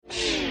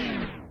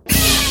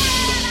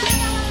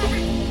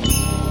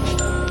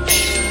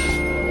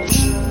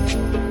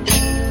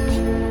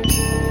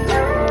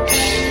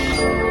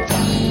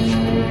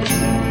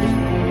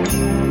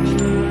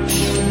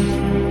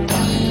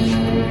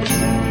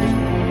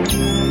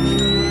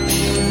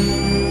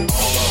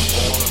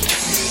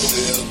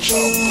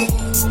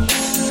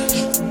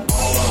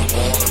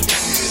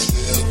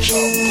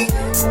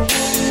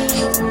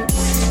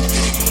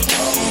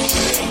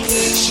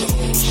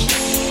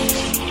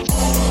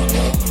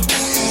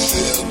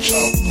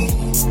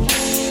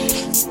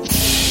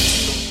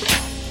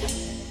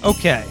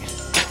Okay.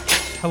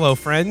 Hello,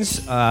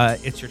 friends.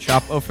 It's your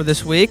Chapo for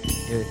this week.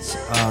 It's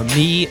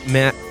me,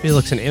 Matt,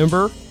 Felix, and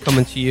Amber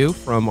coming to you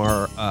from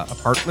our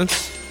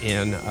apartments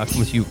and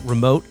coming to you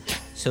remote.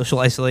 Social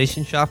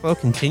isolation Chapo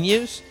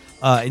continues.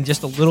 In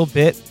just a little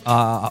bit,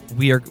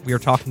 we are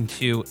talking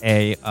to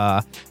a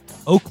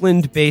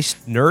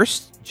Oakland-based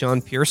nurse,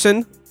 John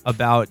Pearson,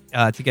 about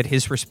to get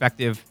his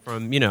perspective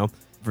from,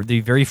 for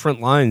the very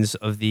front lines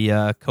of the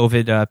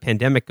COVID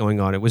pandemic going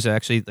on. It was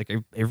actually like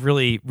a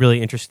really,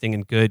 really interesting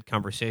and good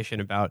conversation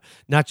about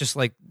not just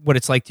like what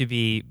it's like to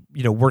be,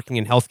 working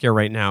in healthcare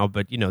right now,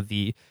 but,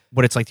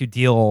 what it's like to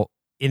deal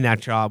in that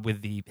job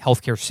with the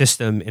healthcare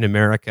system in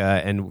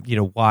America and,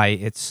 why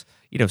it's,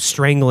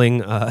 strangling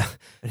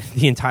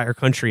the entire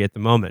country at the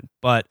moment.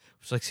 But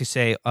I'd just like to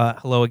say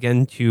hello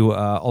again to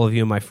all of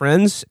you, my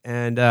friends,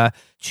 and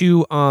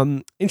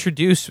to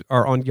introduce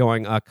our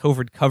ongoing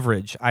COVID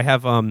coverage. I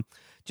have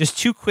just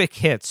two quick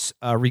hits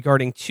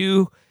regarding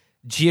two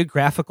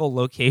geographical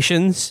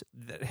locations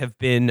that have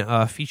been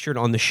featured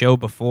on the show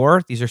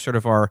before. These are sort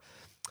of our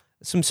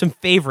some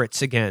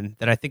favorites again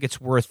that I think it's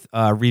worth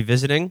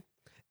revisiting.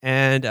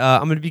 And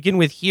I'm going to begin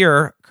with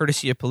here,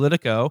 courtesy of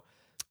Politico.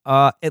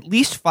 At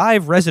least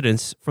 5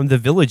 residents from the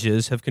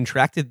Villages have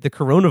contracted the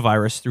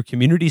coronavirus through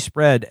community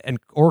spread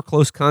or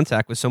close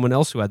contact with someone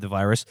else who had the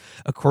virus,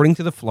 according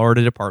to the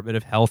Florida Department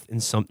of Health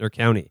in Sumter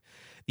County.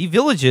 The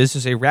Villages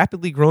is a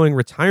rapidly growing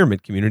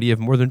retirement community of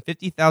more than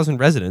 50,000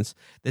 residents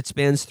that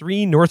spans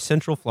 3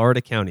 north-central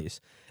Florida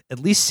counties. At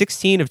least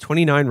 16 of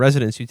 29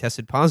 residents who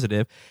tested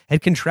positive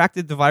had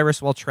contracted the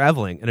virus while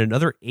traveling, and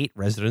another 8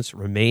 residents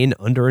remain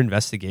under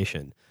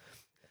investigation.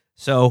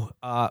 So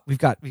we've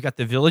got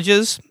the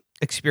Villages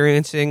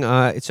experiencing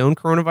its own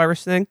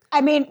coronavirus thing. I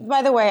mean,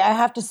 by the way, I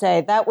have to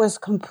say that was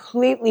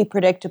completely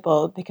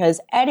predictable because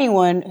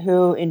anyone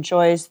who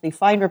enjoys the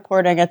fine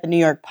reporting at the New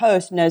York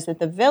Post knows that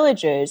the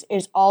Villages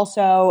is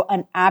also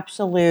an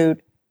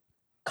absolute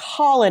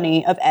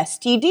colony of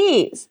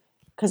STDs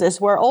because it's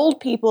where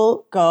old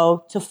people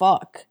go to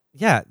fuck.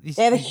 Yeah.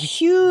 They have a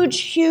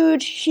huge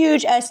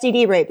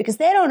STD rate because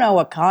they don't know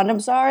what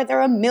condoms are. They're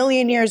 1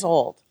 million years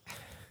old.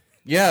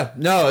 Yeah,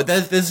 no,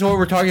 this is what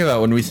we're talking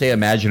about when we say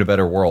imagine a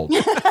better world.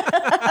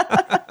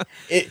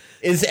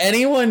 Is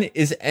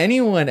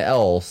anyone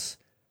else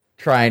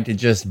trying to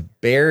just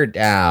bear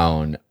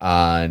down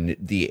on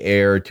the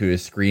heir to a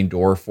screen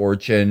door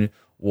fortune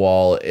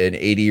while an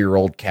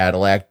 80-year-old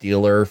Cadillac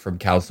dealer from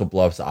Council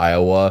Bluffs,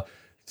 Iowa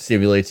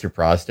stimulates your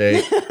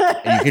prostate?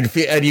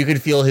 and you can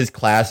feel his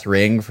class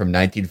ring from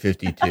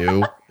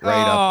 1952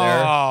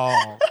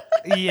 up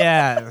there.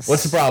 Yes.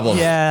 What's the problem?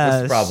 Yes.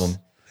 What's the problem?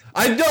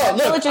 I know.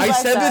 Look, I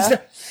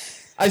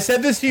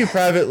said this to you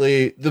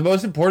privately. The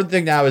most important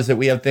thing now is that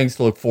we have things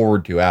to look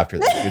forward to after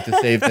this. We have to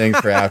save things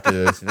for after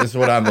this. This is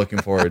what I'm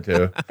looking forward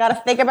to. Got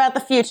to think about the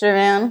future,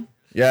 man.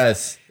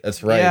 Yes,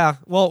 that's right. Yeah.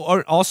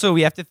 Well, also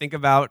we have to think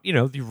about,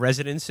 the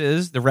residents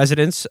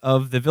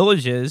of the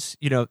Villages,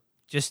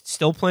 just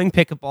still playing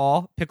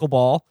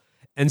pickleball,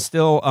 and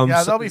still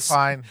they'll be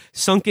fine.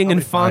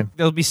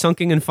 They'll be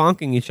sunking and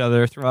fonking each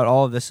other throughout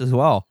all of this as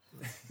well.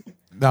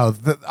 No,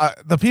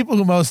 the people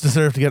who most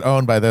deserve to get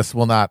owned by this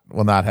will not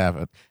have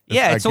it.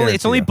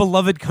 It's only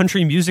beloved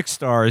country music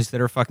stars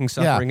that are fucking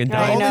suffering and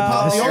dying.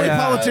 The only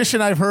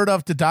politician I've heard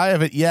of to die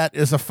of it yet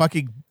is a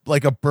fucking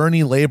like a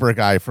Bernie labor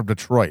guy from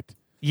Detroit.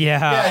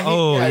 Yeah.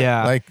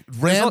 Like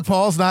Rand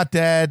Paul's not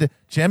dead.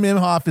 Jem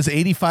Imhoff is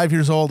 85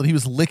 years old, and he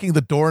was licking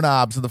the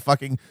doorknobs in the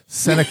fucking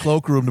Senate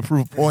cloakroom to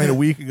prove a point a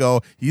week ago.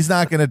 He's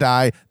not going to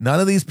die. None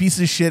of these pieces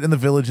of shit in the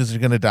Villages are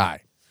going to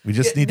die. We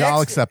just need to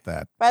all accept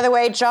that. By the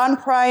way, John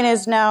Prine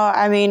is now,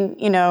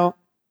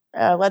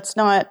 let's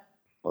not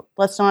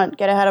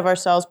get ahead of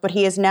ourselves, but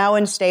he is now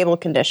in stable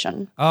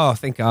condition. Oh,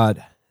 thank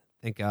God.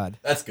 Thank God.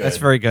 That's good. That's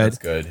very good. That's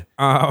good.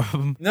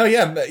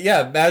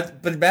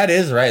 Matt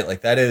is right. Like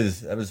that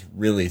was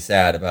really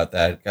sad about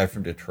that guy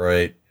from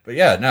Detroit. But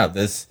yeah, no,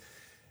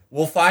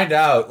 we'll find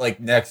out like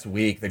next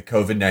week that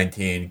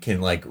COVID-19 can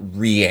like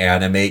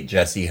reanimate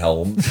Jesse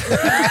Helms.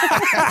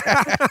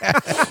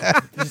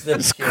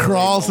 Just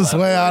crawls his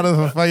way out of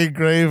the fucking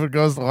grave and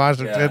goes to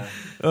Washington. Yeah.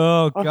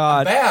 Oh,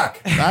 God. Back.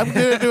 I'm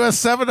going to do a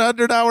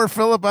 700-hour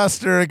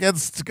filibuster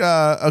against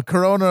a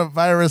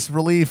coronavirus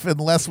relief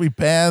unless we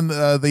ban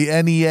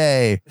the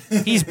NEA.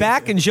 He's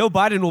back, and Joe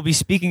Biden will be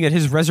speaking at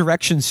his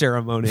resurrection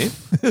ceremony.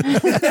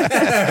 This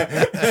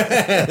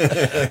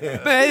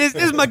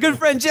is my good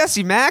friend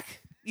Jesse,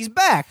 Mac. He's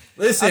back.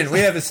 Listen, we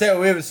have a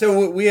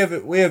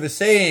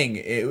saying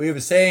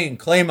in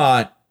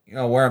Claymont,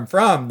 where I'm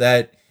from,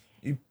 that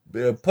you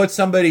put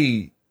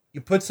somebody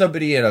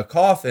in a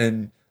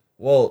coffin.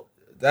 Well,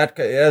 that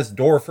has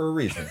door for a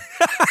reason.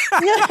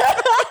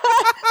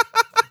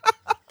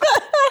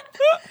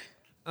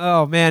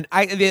 Oh man,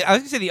 I was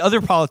gonna say the other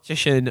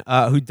politician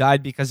who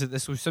died because of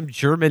this was some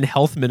German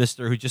health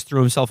minister who just threw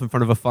himself in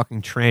front of a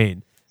fucking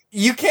train.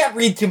 You can't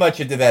read too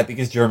much into that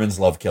because Germans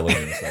love killing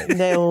themselves.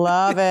 They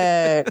love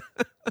it.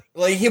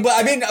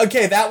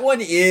 That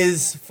one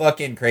is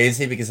fucking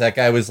crazy because that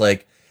guy was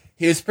like,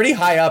 he was pretty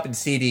high up in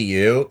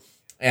CDU,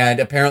 and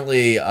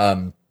apparently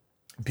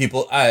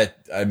people, I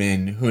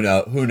mean, who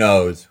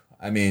knows?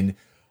 I mean,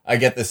 I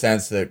get the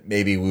sense that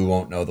maybe we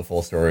won't know the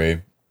full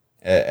story,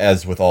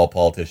 as with all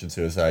politician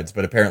suicides,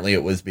 but apparently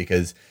it was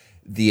because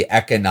the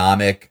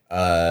economic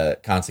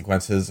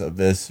consequences of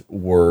this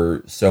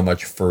were so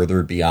much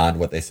further beyond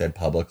what they said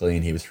publicly,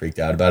 and he was freaked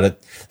out about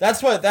it.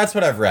 That's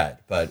what I've read,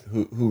 but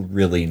who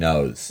really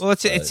knows? Well,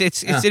 it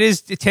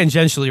is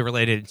tangentially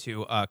related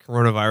to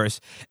coronavirus,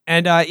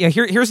 and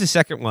here's the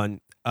second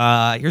one.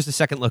 Here's the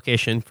second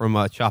location from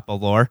Chapo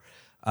lore.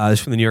 This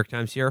is from the New York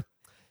Times here.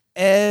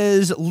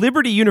 As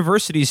Liberty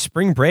University's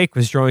spring break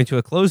was drawing to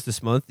a close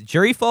this month,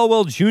 Jerry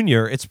Falwell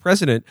Jr., its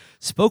president,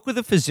 spoke with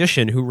a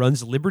physician who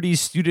runs Liberty's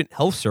student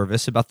health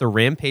service about the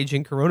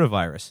rampaging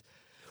coronavirus.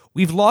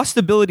 We've lost the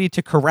ability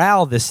to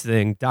corral this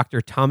thing, Dr.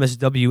 Thomas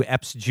W.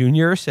 Epps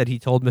Jr. said he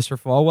told Mr.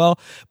 Falwell,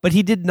 but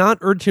he did not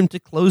urge him to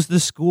close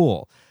the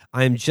school.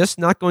 I am just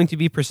not going to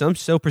be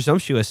so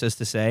presumptuous as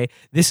to say,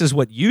 this is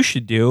what you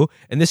should do,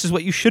 and this is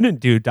what you shouldn't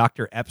do,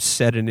 Dr. Epps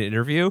said in an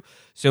interview.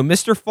 So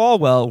Mr.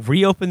 Falwell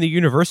reopened the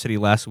university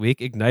last week,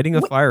 igniting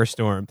a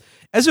firestorm.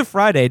 As of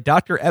Friday,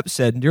 Dr. Epps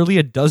said nearly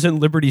a dozen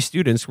Liberty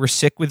students were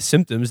sick with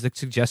symptoms that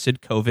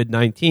suggested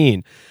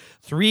COVID-19.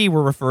 3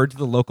 were referred to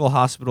the local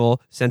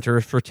hospital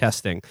center for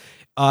testing.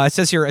 It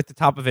says here at the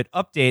top of it,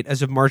 update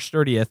as of March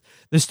 30th.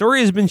 The story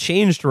has been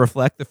changed to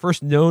reflect the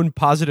first known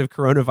positive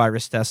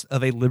coronavirus test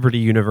of a Liberty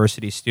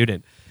University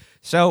student.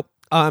 So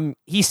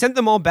he sent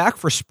them all back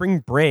for spring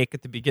break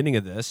at the beginning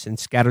of this and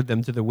scattered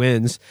them to the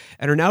winds,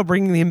 and are now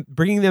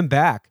bringing them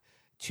back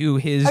to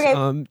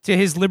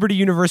his Liberty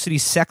University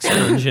sex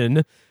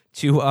dungeon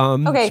to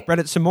spread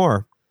it some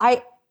more.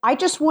 I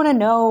just want to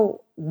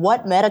know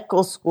what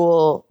medical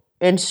school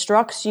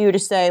instructs you to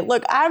say,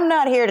 look, I'm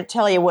not here to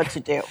tell you what to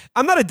do.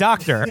 I'm not a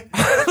doctor.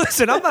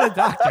 Listen, I'm not a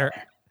doctor.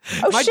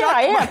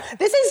 I am.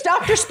 This is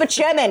Dr.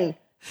 Spachemin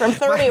from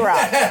 30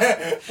 Rock.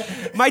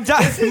 My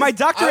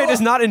doctorate is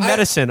not in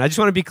medicine. I just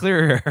want to be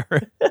clear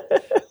here.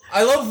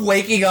 I love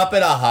waking up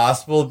in a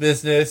hospital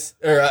business,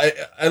 or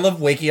I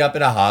love waking up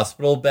in a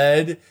hospital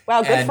bed.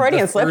 Wow, good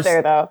Freudian slip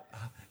there, though.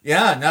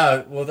 Yeah,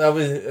 no, well, that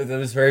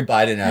was very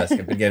Biden-esque.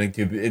 I've been getting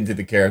into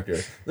the character.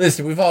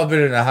 Listen, we've all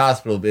been in a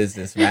hospital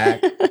business,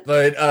 Mac.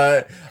 But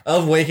I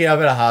love waking up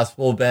in a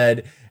hospital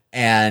bed,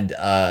 and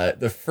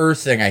the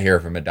first thing I hear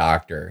from a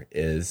doctor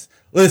is,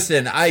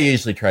 listen, I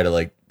usually try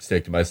to,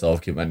 stick to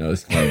myself, keep my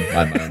nose clean,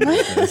 mind my own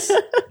business.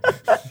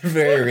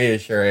 Very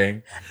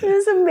reassuring. It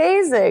is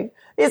amazing.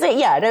 Is it?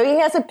 Yeah, no, he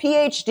has a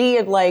PhD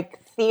in,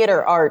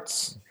 theater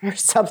arts or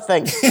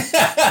something.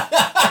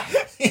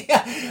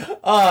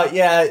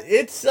 Yeah,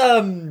 it's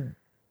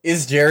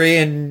is Jerry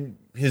and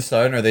his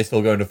son, are they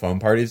still going to phone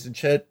parties and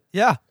shit?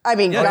 Yeah. I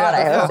mean,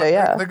 I hope so,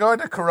 yeah. They're going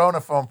to Corona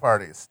phone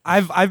parties.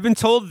 I've been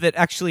told that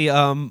actually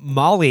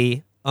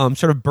Molly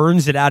sort of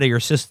burns it out of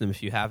your system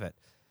if you have it.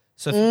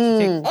 So if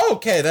you take,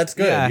 okay, that's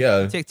good.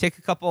 Yeah. Take take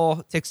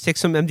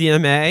some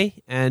MDMA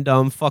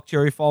and fuck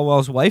Jerry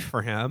Falwell's wife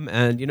for him,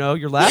 and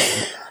you're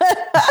laughing.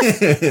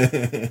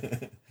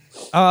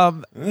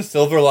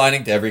 Silver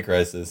lining to every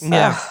crisis.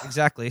 Yeah,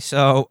 exactly.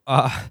 So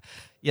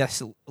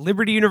yes,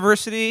 Liberty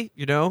University,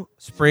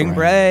 spring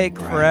break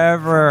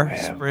forever.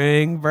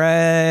 Spring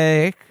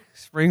break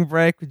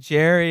with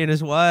Jerry and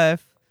his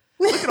wife.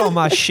 Look at all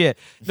my shit.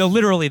 No,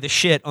 literally the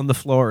shit on the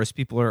floor as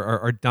people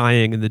are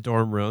dying in the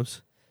dorm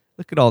rooms.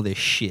 Look at all this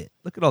shit.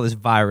 Look at all this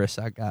virus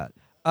I got.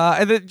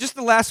 And then just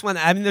the last one.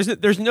 I mean,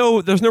 there's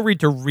no need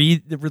to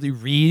really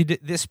read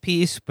this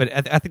piece, but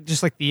I think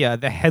just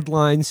the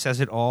headline says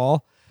it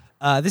all.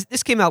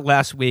 This came out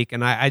last week,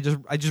 and I just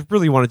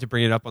really wanted to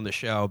bring it up on the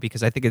show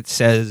because I think it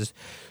says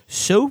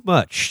so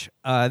much.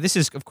 This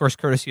is, of course,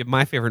 courtesy of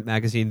my favorite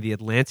magazine, The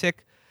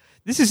Atlantic.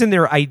 This is in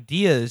their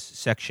ideas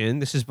section.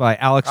 This is by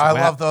Alex. I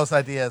love those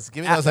ideas.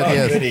 Give me those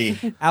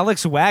ideas.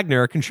 Alex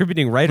Wagner,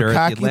 contributing writer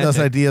at The Atlantic. Those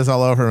ideas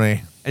all over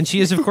me. And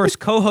she is, of course,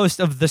 co-host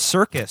of The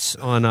Circus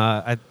on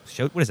what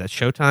is that?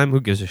 Showtime? Who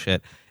gives a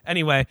shit?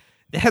 Anyway,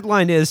 the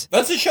headline is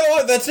That's a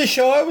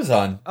show I was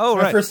on. Oh,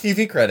 my right. first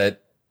TV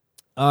credit.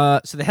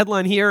 So the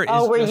headline here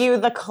is were you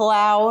the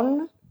clown?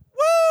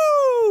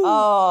 Woo!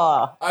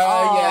 Yeah,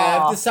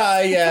 I've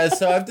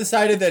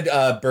decided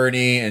that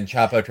Bernie and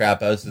Chapo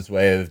Trapos'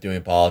 way of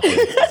doing politics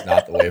is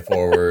not the way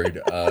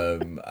forward.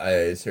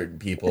 Certain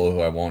people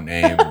who I won't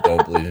name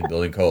don't believe in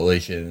building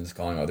coalitions,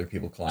 calling other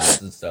people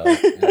clowns and stuff.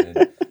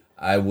 And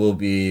I will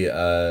be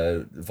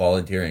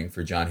volunteering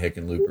for John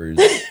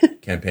Hickenlooper's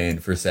campaign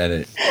for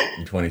Senate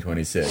in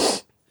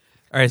 2026.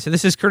 All right, so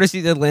this is courtesy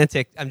of The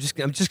Atlantic. I'm just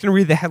going to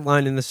read the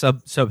headline in the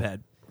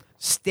subhead.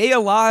 Stay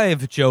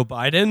alive, Joe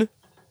Biden.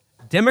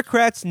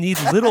 Democrats need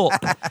little.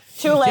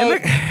 Too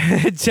late.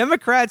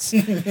 Democrats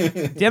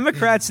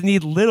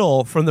need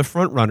little from the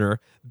frontrunner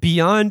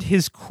beyond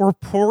his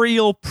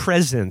corporeal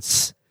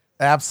presence.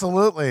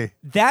 Absolutely.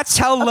 That's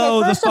how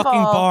low the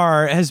fucking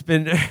bar has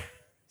been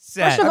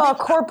set. First of all,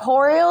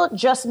 corporeal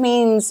just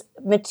means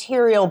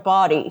material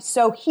body.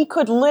 So he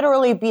could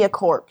literally be a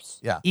corpse.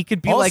 Yeah. He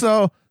could be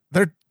also,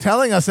 they're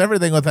telling us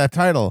everything with that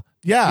title.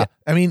 Yeah.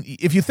 I mean,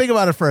 if you think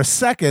about it for a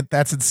second,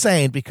 that's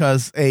insane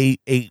because a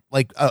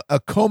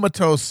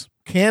comatose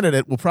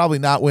candidate will probably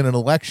not win an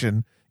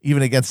election,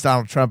 even against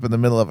Donald Trump in the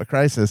middle of a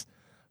crisis.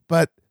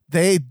 But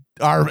they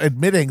are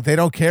admitting they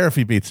don't care if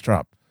he beats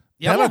Trump.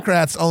 Yep.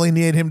 Democrats only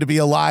need him to be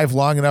alive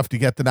long enough to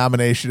get the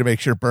nomination to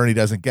make sure Bernie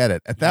doesn't get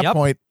it. At that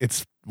point,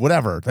 it's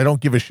whatever. They don't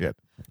give a shit.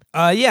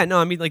 Yeah, no,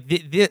 I mean, like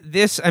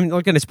this. I mean,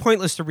 again, it's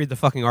pointless to read the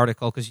fucking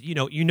article because you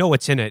know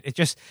what's in it. It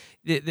just,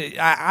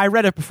 I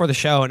read it before the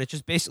show, and it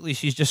just basically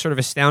she's just sort of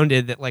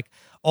astounded that like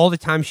all the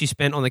time she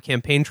spent on the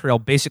campaign trail,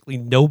 basically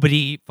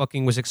nobody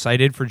fucking was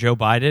excited for Joe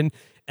Biden.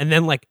 And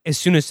then, like, as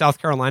soon as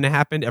South Carolina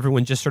happened,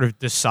 everyone just sort of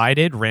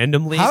decided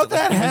randomly. How'd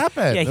that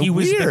happen? Yeah, he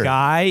was the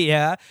guy.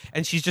 Yeah,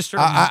 and she's just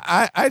sort of.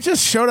 I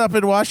just showed up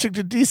in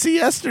Washington D.C.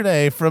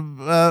 yesterday.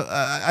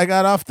 I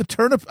got off the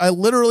turnip. I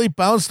literally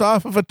bounced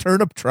off of a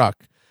turnip truck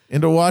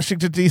into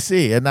Washington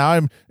D.C. and now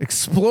I'm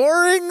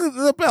exploring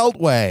the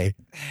Beltway.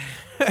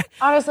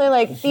 Honestly,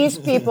 like, these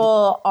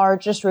people are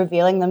just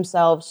revealing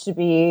themselves to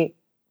be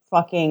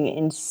fucking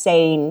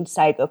insane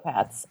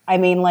psychopaths. I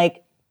mean,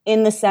 like,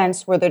 in the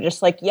sense where they're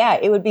just like, yeah,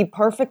 it would be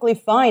perfectly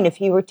fine if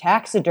he were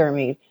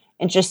taxidermied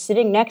and just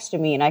sitting next to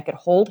me and I could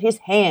hold his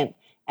hand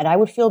and I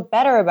would feel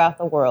better about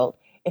the world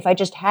if I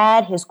just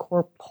had his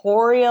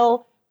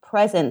corporeal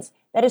presence.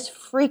 That is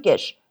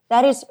freakish.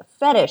 That is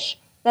fetish.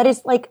 That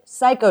is like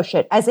psycho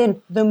shit, as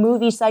in the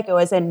movie Psycho,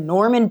 as in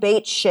Norman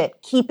Bates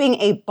shit, keeping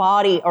a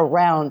body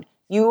around.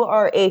 You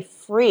are a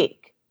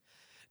freak.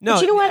 No,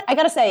 but you know what? I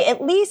gotta say,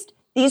 at least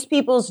these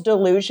people's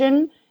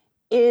delusion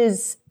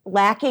is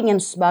lacking in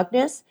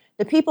smugness.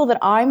 The people that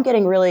I'm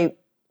getting really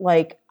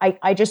like,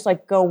 I just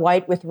like go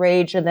white with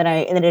rage and then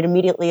it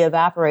immediately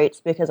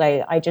evaporates because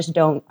I just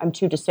don't, I'm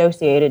too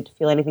dissociated to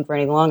feel anything for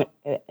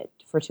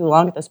too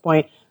long at this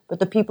point. But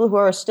the people who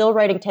are still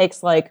writing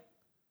takes like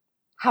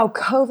how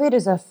COVID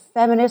is a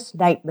feminist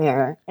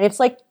nightmare. And it's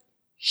like,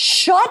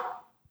 shut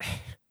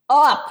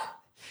up.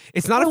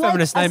 It's not a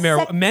feminist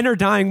nightmare. Men are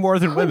dying more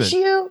than women. This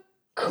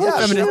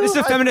is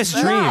a feminist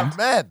dream.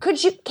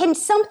 Can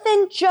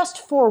something just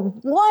for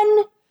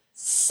 1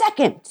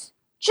 second,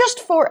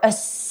 just for a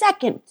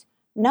second,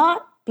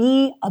 not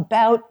be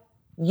about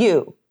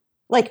you?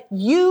 Like,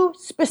 you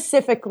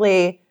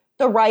specifically,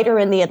 the writer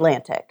in The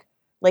Atlantic.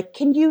 Like,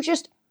 can you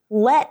just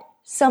let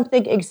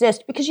something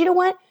exist? Because you know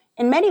what?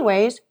 In many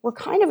ways, we're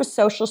kind of a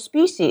social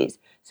species.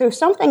 So if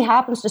something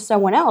happens to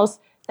someone else,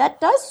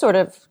 that does sort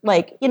of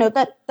like, you know,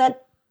 that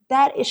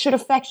it should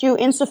affect you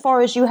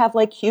insofar as you have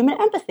like human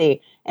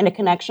empathy and a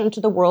connection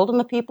to the world and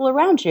the people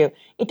around you.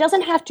 It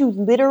doesn't have to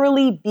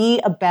literally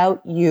be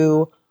about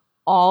you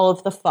all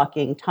of the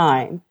fucking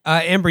time.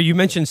 Amber, you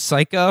mentioned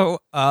Psycho.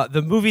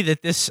 The movie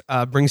that this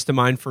brings to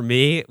mind for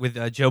me with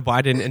Joe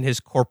Biden and his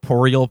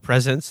corporeal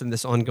presence in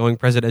this ongoing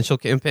presidential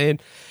campaign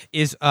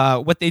is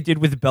what they did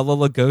with Bela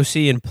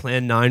Lugosi in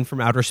Plan 9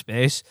 from Outer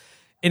Space.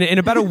 In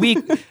about a week,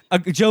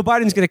 Joe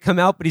Biden's going to come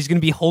out, but he's going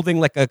to be holding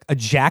like a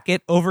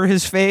jacket over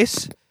his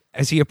face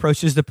as he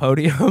approaches the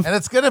podium. And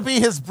it's going to be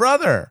his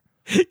brother.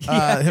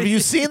 Have you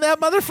seen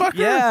that motherfucker?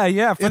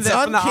 Yeah.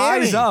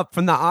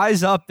 From the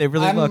eyes up, they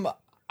really look.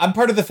 I'm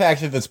part of the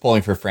faction that's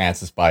pulling for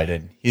Francis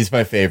Biden. He's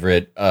my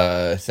favorite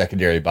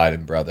secondary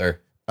Biden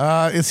brother.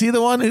 Is he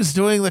the one who's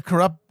doing the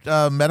corrupt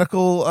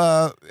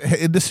medical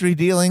industry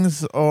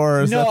dealings,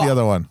 or is that the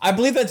other one? I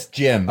believe that's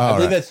Jim.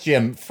 That's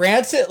Jim.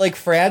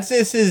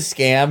 Francis's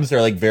scams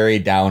are like very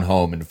down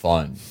home and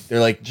fun. They're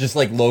like just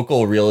like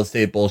local real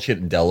estate bullshit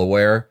in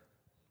Delaware.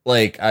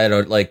 Like, I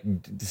don't like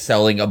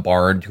selling a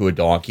barn to a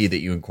donkey that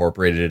you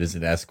incorporated as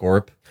an S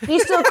corp. He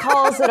still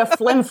calls it a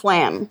flim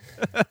flam.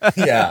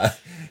 Yeah.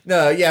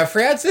 No, yeah,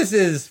 Francis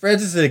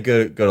is a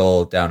good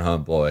old down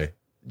home boy.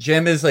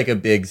 Jim is like a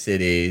big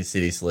city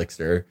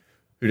slickster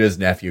who does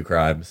nephew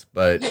crimes,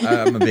 but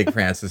I'm a big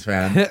Francis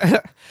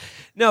fan.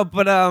 No,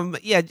 but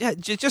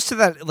just to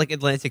that like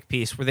Atlantic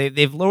piece where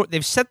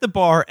they've set the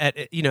bar at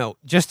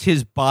just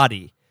his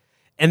body,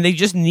 and they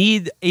just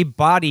need a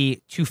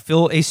body to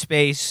fill a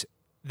space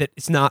that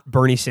it's not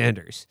Bernie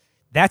Sanders.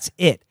 That's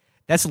it.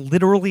 That's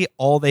literally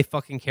all they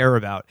fucking care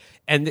about.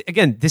 And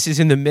again, this is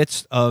in the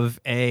midst of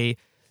a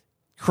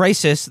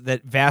crisis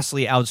that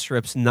vastly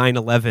outstrips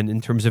 9/11 in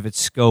terms of its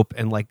scope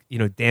and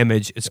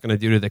damage it's going to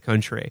do to the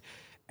country.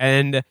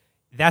 And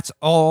that's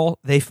all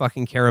they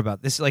fucking care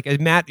about. This is like,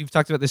 Matt, you've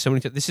talked about this so many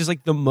times. This is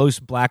like the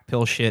most black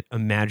pill shit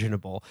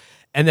imaginable.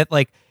 And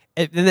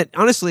that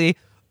honestly,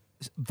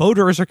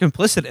 voters are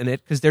complicit in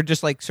it because they're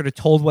just like sort of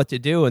told what to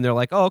do. And they're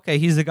like, oh, okay,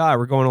 he's the guy.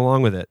 We're going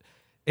along with it.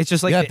 It's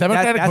just like,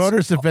 Democratic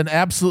voters have been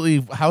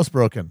absolutely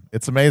housebroken.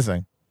 It's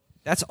amazing.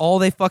 That's all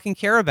they fucking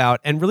care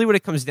about. And really what it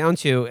comes down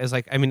to is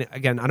like, I mean,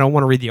 again, I don't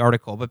want to read the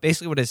article, but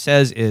basically what it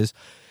says is,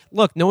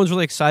 look, no one's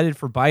really excited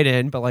for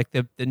Biden, but like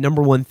the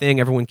number one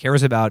thing everyone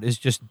cares about is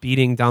just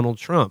beating Donald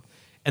Trump.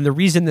 And the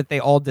reason that they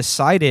all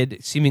decided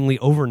seemingly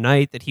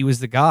overnight that he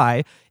was the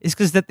guy is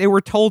because that they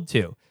were told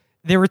to.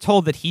 They were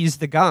told that he's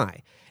the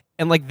guy.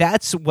 And like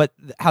that's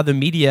how the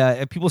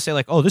media, people say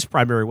like, oh, this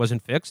primary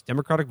wasn't fixed.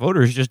 Democratic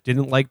voters just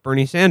didn't like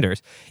Bernie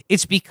Sanders.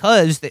 It's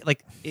because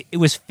it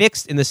was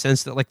fixed in the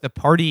sense that like the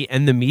party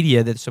and the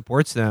media that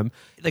supports them,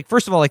 like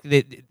first of all, like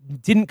they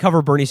didn't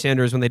cover Bernie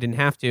Sanders when they didn't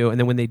have to, and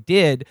then when they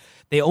did,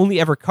 they only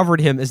ever covered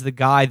him as the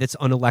guy that's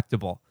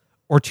unelectable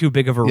or too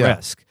big of a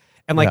risk.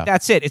 And like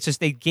that's it. It's just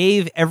they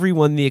gave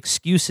everyone the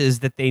excuses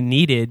that they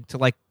needed to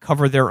like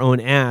cover their own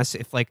ass.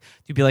 If like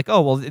to be like,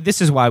 oh well, this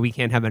is why we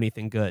can't have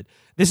anything good.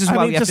 This is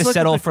why we have to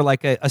settle for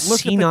like a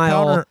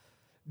senile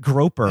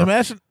groper.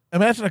 Imagine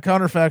a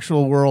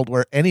counterfactual world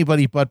where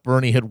anybody but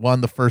Bernie had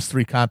won the first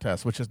 3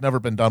 contests, which has never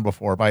been done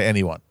before by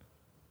anyone.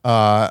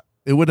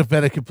 It would have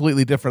been a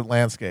completely different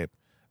landscape.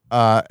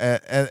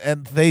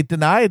 And they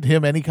denied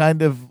him any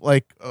kind of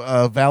like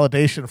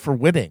validation for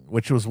winning,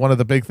 which was one of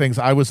the big things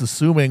I was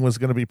assuming was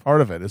going to be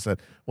part of it. Is that,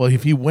 well,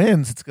 if he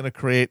wins, it's going to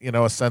create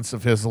a sense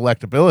of his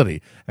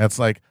electability. And it's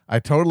like I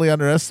totally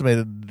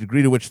underestimated the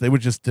degree to which they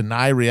would just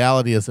deny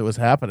reality as it was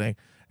happening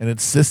and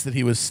insist that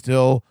he was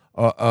still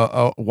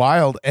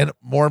wild, and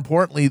more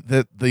importantly,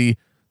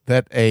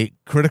 that a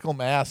critical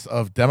mass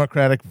of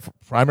Democratic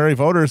primary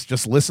voters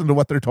just listen to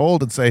what they're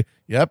told and say,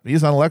 "Yep,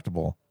 he's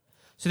unelectable."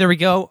 So there we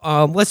go.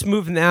 Let's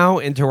move now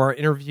into our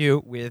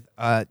interview with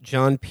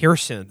John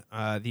Pearson,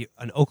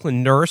 an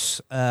Oakland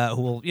nurse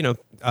who will,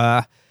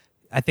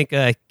 I think,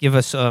 give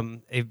us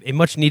a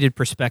much needed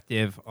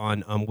perspective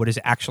on what is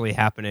actually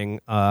happening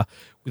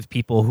with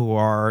people who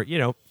are,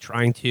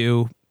 trying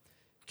to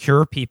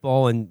cure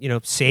people and,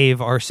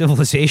 save our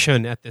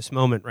civilization at this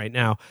moment right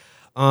now.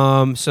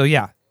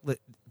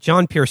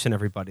 John Pearson,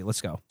 everybody,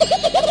 let's go.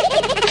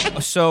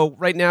 So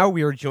right now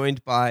we are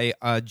joined by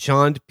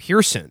John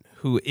Pearson,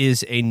 who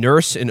is a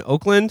nurse in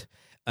Oakland,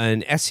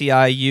 an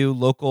SEIU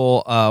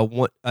local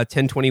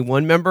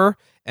 1021 member,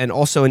 and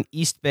also an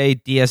East Bay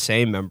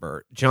DSA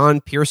member.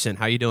 John Pearson,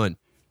 how you doing?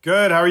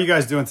 Good. How are you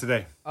guys doing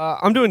today?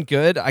 I'm doing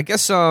good. I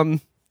guess.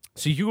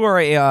 So you are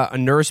a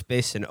nurse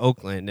based in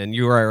Oakland, and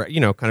you are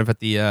kind of at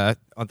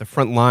the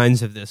front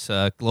lines of this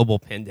global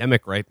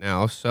pandemic right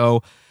now.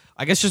 So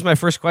I guess just my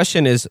first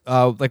question is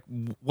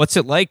what's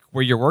it like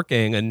where you're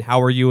working, and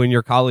how are you and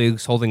your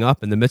colleagues holding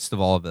up in the midst of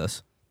all of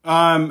this?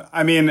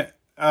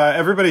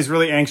 Everybody's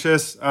really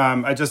anxious.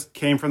 I just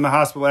came from the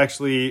hospital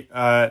actually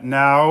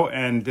now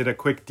and did a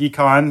quick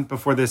decon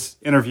before this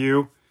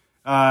interview.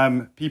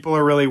 People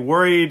are really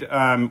worried.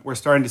 We're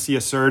starting to see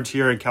a surge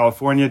here in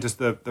California, just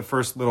the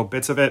first little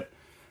bits of it.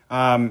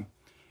 And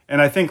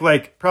I think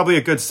like probably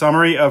a good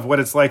summary of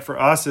what it's like for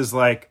us is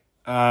like,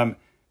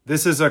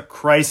 this is a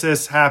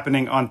crisis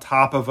happening on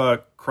top of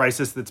a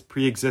crisis that's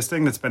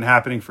pre-existing, that's been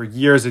happening for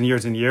years and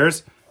years and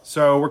years.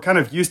 So we're kind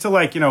of used to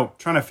like,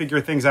 trying to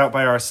figure things out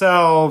by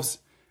ourselves.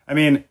 I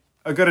mean,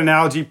 a good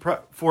analogy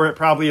for it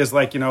probably is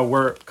like,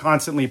 we're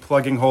constantly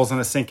plugging holes in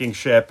a sinking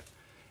ship.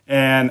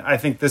 And I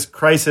think this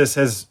crisis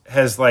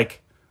has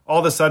like all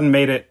of a sudden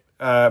made it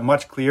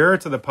much clearer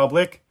to the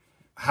public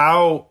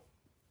how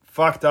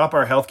fucked up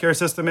our healthcare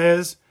system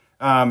is,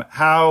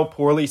 how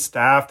poorly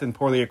staffed and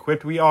poorly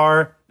equipped we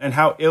are, and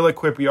how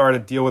ill-equipped we are to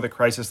deal with a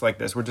crisis like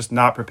this. We're just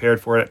not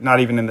prepared for it, not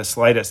even in the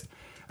slightest.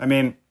 I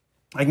mean,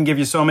 I can give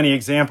you so many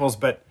examples,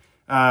 but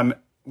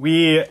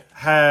we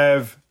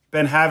have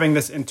been having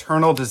this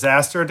internal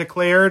disaster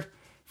declared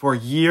for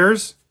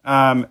years,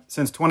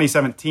 since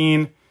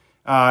 2017.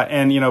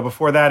 And,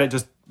 before that, it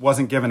just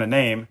wasn't given a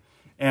name.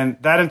 And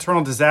that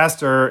internal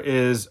disaster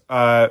is,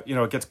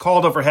 it gets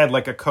called overhead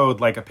like a code,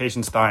 like a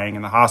patient's dying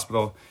in the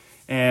hospital.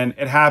 And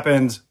it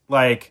happens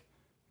like,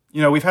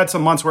 we've had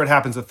some months where it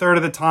happens a third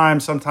of the time,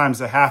 sometimes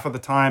a half of the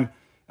time.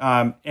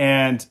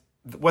 And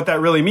what that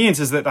really means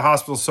is that the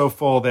hospital's so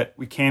full that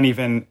we can't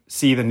even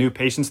see the new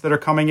patients that are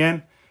coming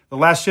in. The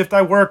last shift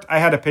I worked, I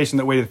had a patient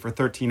that waited for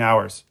 13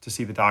 hours to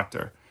see the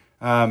doctor.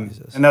 And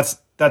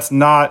that's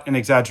not an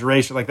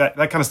exaggeration. Like that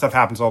kind of stuff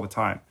happens all the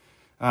time.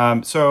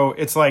 So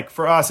it's like,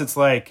 for us, it's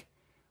like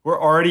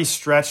we're already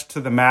stretched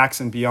to the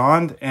max and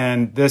beyond.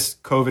 And this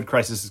COVID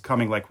crisis is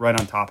coming like right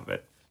on top of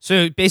it.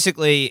 So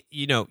basically,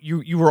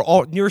 you were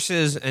all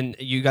nurses, and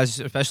you guys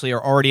especially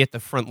are already at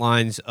the front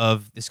lines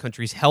of this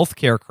country's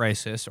healthcare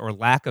crisis or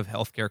lack of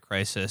healthcare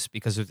crisis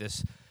because of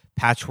this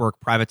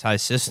patchwork privatized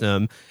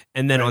system.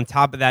 And then on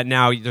top of that,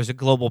 now there's a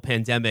global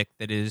pandemic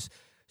that is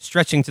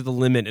stretching to the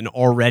limit an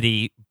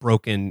already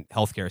broken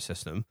healthcare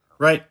system.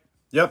 Right.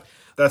 Yep.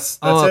 That's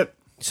it.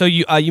 So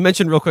you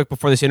mentioned real quick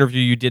before this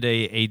interview, you did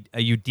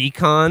you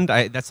deconned.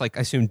 That's like,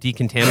 I assume,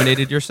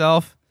 decontaminated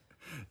yourself.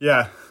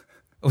 Yeah.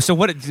 So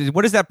what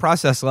is that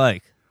process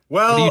like?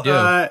 Well, what do you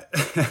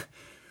do?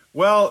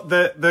 Well,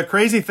 the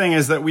crazy thing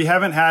is that we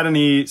haven't had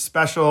any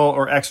special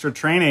or extra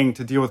training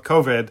to deal with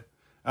COVID.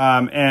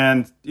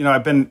 And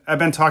I've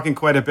been talking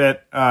quite a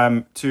bit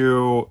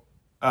to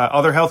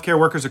other healthcare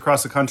workers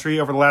across the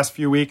country over the last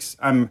few weeks.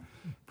 I'm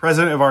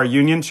president of our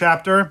union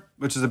chapter,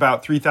 which is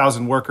about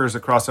 3,000 workers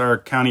across our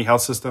county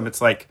health system.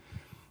 It's like,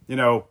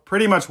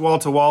 pretty much wall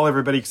to wall.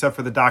 Everybody except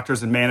for the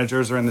doctors and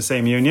managers are in the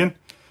same union.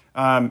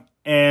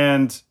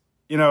 And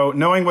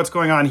knowing what's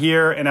going on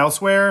here and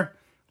elsewhere,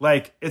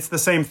 like it's the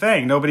same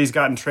thing. Nobody's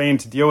gotten trained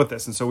to deal with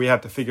this. And so we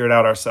have to figure it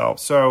out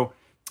ourselves. So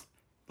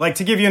like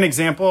to give you an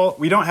example,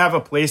 we don't have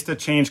a place to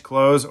change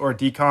clothes or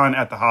decon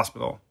at the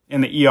hospital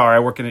in the ER. I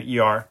work in an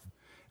ER.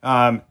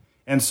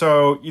 And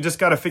so you just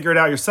got to figure it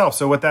out yourself.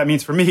 So what that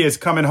means for me is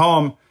coming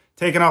home,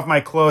 taking off my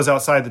clothes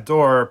outside the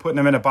door, putting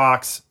them in a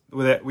box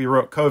with it. We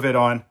wrote COVID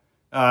on,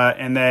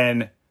 and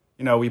then,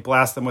 we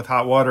blast them with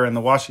hot water in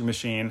the washing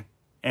machine,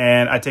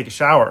 and I take a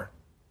shower,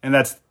 and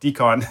that's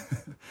decon.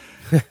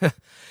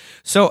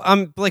 So,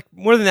 like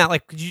more than that,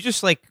 like, could you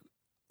just like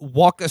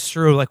walk us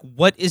through like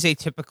what is a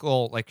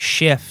typical like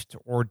shift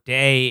or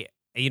day,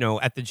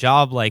 at the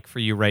job like for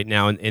you right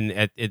now, in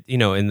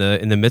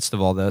the midst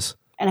of all this?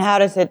 And how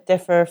does it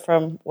differ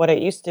from what it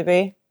used to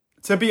be?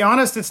 To be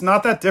honest, it's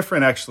not that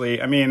different,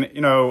 actually. I mean,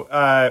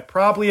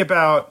 probably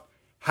about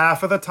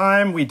half of the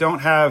time we don't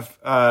have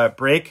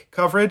break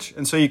coverage.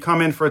 And so you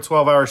come in for a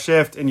 12-hour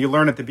shift and you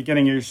learn at the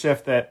beginning of your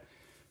shift that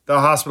the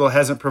hospital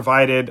hasn't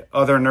provided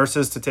other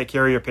nurses to take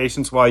care of your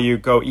patients while you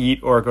go eat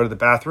or go to the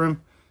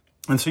bathroom.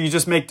 And so you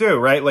just make do,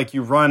 right? Like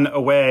you run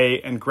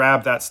away and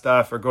grab that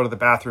stuff or go to the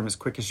bathroom as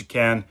quick as you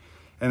can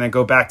and then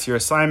go back to your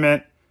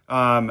assignment.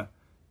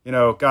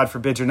 God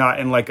forbid you're not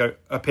in like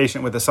a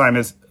patient with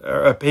assignments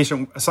or a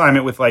patient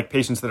assignment with like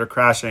patients that are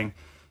crashing.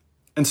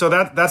 And so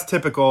that's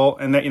typical.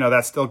 And that,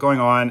 that's still going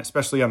on,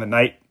 especially on the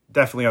night,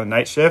 definitely on the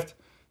night shift.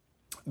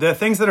 The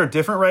things that are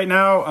different right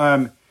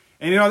now,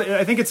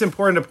 I think it's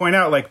important to point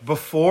out, like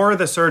before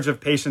the surge of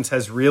patients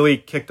has really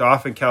kicked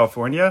off in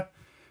California,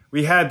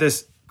 we had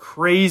this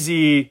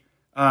crazy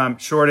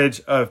shortage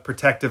of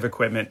protective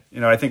equipment.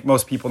 I think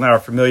most people now are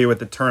familiar with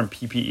the term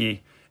PPE.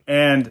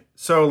 And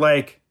so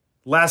like,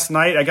 last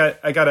night,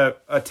 I got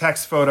a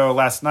text photo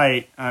last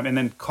night and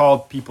then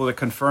called people to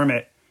confirm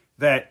it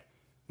that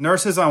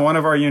nurses on one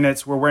of our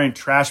units were wearing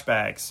trash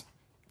bags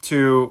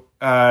to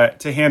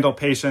handle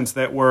patients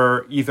that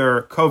were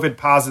either COVID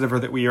positive or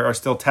that we are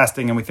still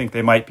testing and we think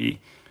they might be.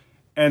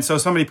 And so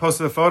somebody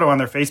posted a photo on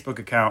their Facebook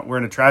account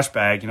wearing a trash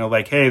bag,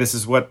 like, hey, this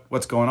is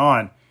what's going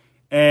on.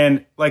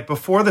 And like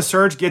before the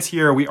surge gets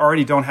here, we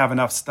already don't have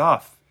enough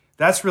stuff.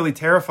 That's really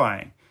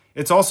terrifying.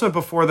 It's also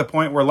before the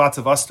point where lots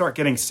of us start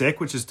getting sick,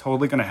 which is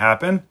totally going to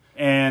happen.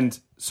 And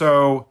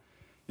so,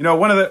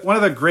 one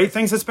of the great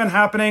things that's been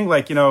happening,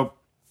 like,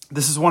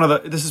 this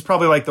is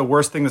probably like the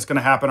worst thing that's going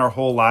to happen our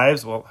whole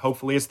lives. Well,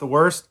 hopefully it's the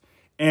worst.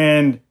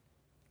 And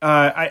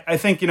I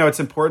think, it's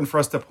important for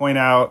us to point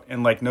out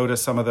and like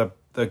notice some of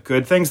the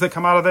good things that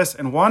come out of this.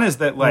 And one is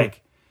that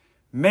like,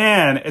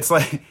 man, it's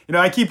like,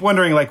 I keep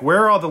wondering like,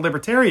 where are all the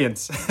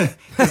libertarians?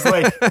 It's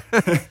like,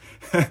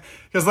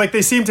 because like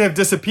they seem to have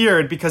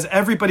disappeared because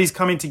everybody's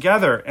coming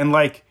together. And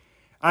like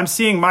I'm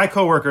seeing my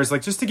coworkers,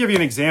 like just to give you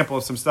an example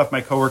of some stuff my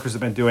coworkers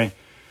have been doing.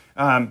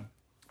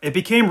 It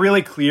became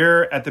really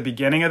clear at the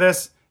beginning of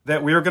this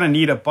that we were going to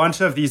need a bunch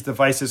of these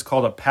devices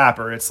called a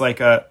PAPR. It's like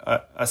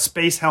a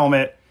space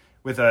helmet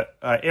with a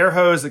air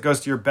hose that goes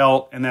to your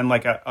belt and then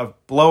like a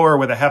blower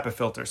with a HEPA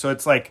filter. So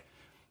it's like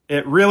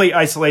it really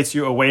isolates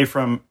you away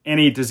from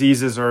any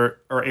diseases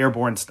or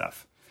airborne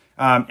stuff.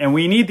 And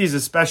we need these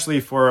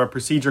especially for a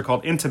procedure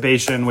called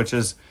intubation, which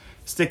is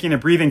sticking a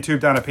breathing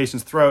tube down a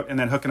patient's throat and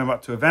then hooking them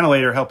up to a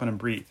ventilator, helping them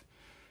breathe.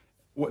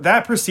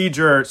 That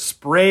procedure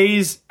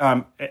sprays,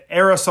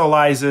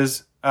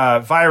 aerosolizes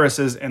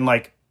viruses and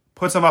like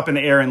puts them up in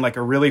the air in like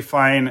a really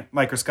fine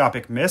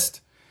microscopic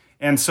mist.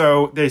 And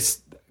so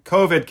this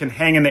COVID can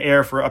hang in the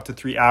air for up to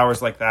 3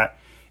 hours like that.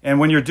 And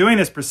when you're doing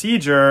this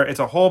procedure, it's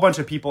a whole bunch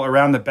of people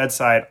around the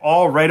bedside,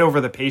 all right over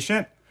the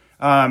patient.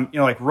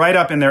 Like right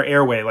up in their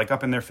airway, like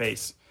up in their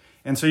face.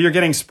 And so you're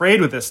getting sprayed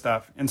with this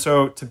stuff. And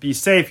so to be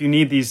safe, you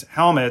need these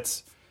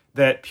helmets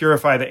that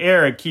purify the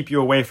air and keep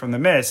you away from the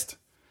mist.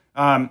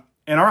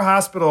 And our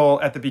hospital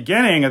at the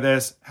beginning of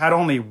this had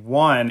only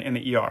one in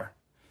the ER.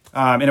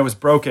 And it was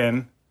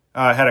broken,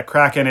 had a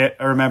crack in it.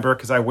 I remember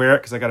because I wear it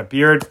because I got a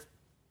beard,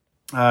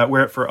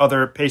 wear it for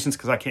other patients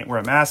because I can't wear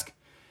a mask.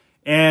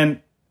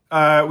 And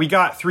we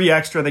got 3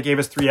 extra. They gave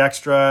us 3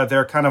 extra.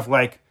 They're kind of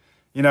like,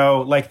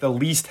 like the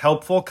least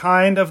helpful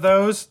kind of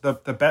those.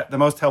 The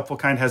most helpful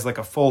kind has like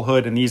a full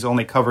hood, and these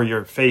only cover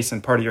your face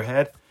and part of your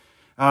head.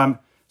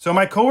 So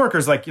my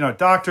coworkers, like,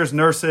 doctors,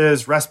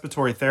 nurses,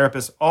 respiratory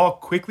therapists, all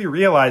quickly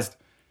realized,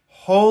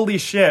 holy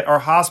shit, our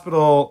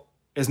hospital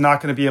is not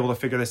going to be able to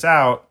figure this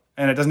out,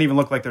 and it doesn't even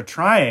look like they're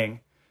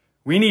trying.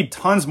 We need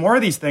tons more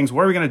of these things.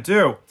 What are we going to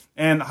do?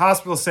 And the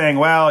hospital's saying,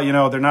 well,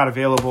 they're not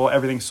available.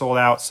 Everything's sold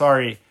out.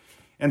 Sorry.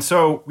 And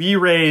so we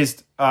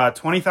raised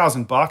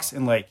 $20,000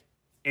 in like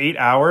 8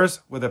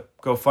 hours with a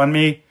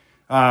GoFundMe.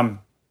 I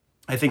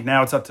think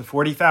now it's up to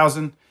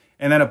 40,000.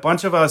 And then a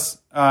bunch of us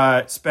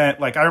spent,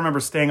 like, I remember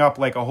staying up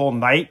like a whole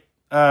night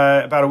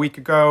about a week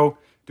ago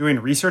doing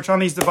research on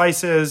these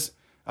devices.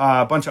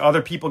 A bunch of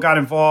other people got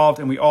involved,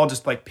 and we all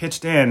just like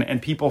pitched in,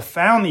 and people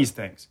found these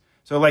things.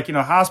 So like,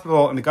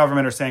 hospital and the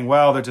government are saying,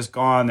 well, they're just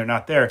gone. They're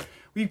not there.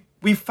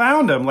 We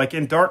found them like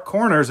in dark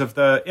corners of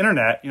the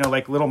internet,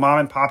 like little mom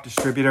and pop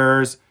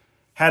distributors.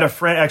 Had a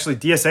friend, actually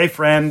DSA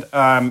friend,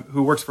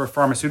 who works for a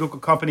pharmaceutical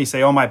company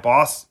say, oh, my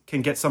boss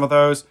can get some of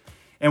those.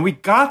 And we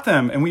got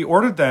them, and we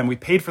ordered them. We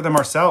paid for them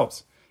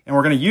ourselves, and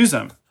we're going to use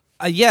them.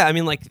 Yeah, I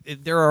mean, like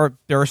there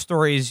are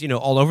stories,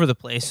 all over the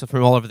place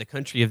from all over the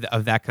country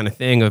of that kind of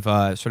thing, of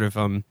sort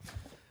of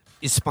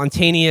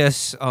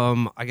spontaneous,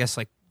 I guess,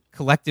 like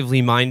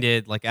collectively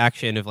minded, like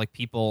action of like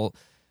people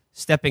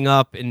stepping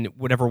up in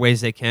whatever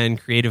ways they can,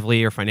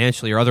 creatively or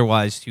financially or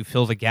otherwise, to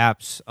fill the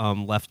gaps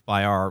left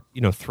by our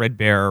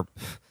threadbare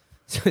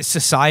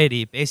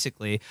society,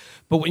 basically.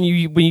 But when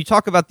you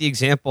talk about the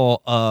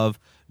example of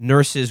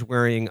nurses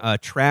wearing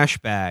trash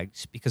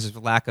bags because of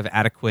the lack of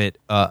adequate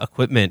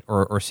equipment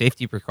or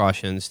safety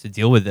precautions to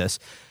deal with this,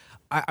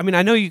 I mean,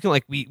 I know you can,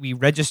 like, we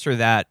register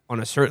that on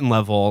a certain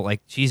level,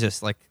 like,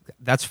 Jesus, like,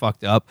 that's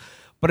fucked up.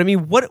 But I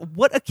mean,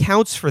 what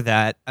accounts for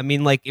that? I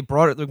mean, like,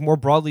 more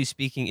broadly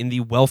speaking, in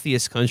the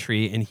wealthiest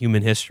country in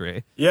human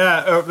history.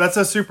 Yeah, that's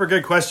a super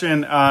good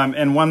question,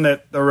 and one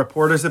that the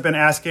reporters have been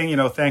asking.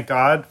 Thank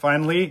God,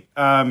 finally.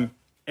 And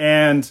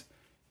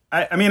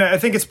I mean, I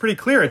think it's pretty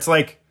clear. It's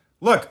like,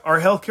 look, our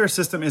healthcare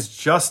system is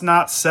just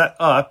not set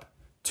up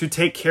to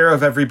take care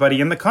of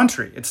everybody in the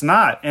country. It's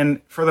not,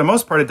 and for the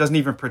most part, it doesn't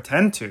even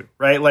pretend to.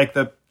 Right? Like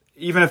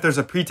even if there's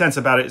a pretense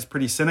about it, it's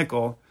pretty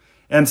cynical,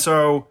 and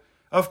so.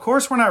 Of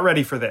course we're not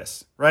ready for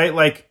this, right?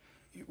 Like,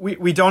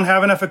 we don't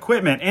have enough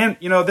equipment. And,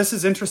 this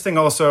is interesting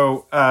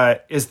also,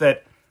 is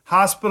that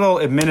hospital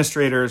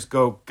administrators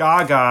go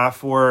gaga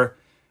for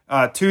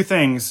two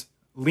things: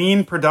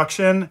 lean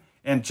production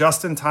and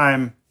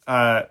just-in-time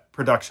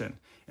production.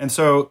 And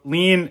so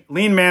lean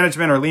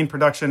management or lean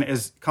production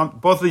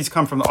both of these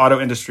come from the auto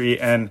industry.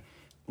 And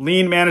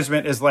lean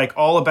management is like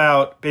all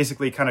about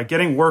basically kind of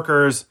getting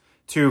workers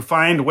to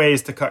find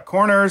ways to cut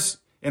corners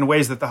in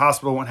ways that the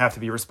hospital won't have to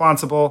be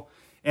responsible.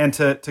 And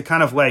to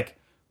kind of like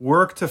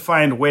work to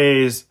find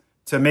ways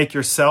to make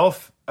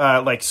yourself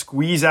like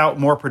squeeze out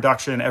more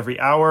production every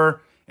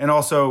hour, and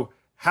also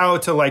how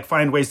to like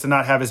find ways to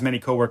not have as many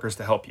coworkers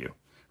to help you,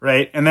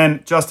 right? And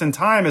then just in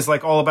time is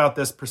like all about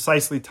this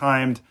precisely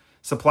timed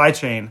supply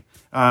chain.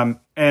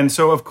 And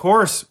so of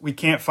course we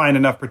can't find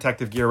enough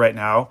protective gear right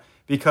now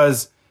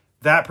because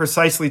that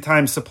precisely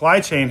timed supply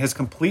chain has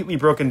completely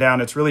broken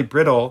down. It's really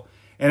brittle,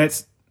 and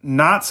it's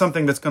not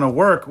something that's going to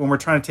work when we're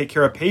trying to take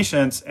care of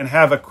patients and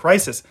have a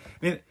crisis.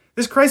 I mean,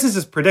 this crisis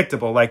is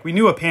predictable. Like, we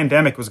knew a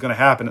pandemic was going to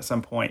happen at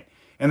some point.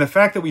 And the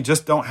fact that we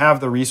just don't have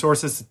the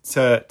resources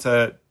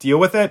to deal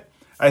with it,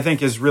 I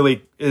think it's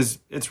really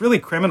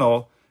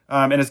criminal.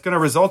 And it's going to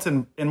result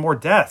in more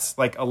deaths,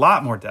 like a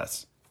lot more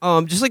deaths.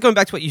 Just like going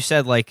back to what you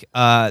said, like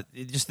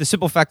just the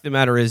simple fact of the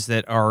matter is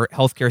that our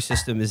healthcare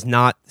system is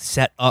not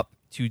set up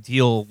to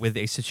deal with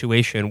a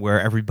situation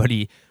where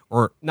everybody,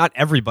 or not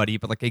everybody,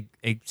 but like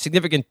a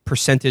significant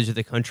percentage of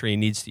the country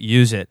needs to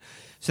use it.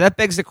 So that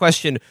begs the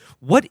question,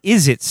 what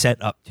is it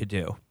set up to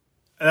do?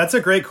 That's a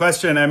great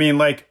question. I mean,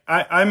 like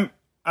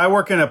I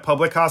work in a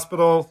public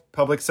hospital,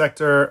 public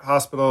sector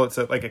hospital. It's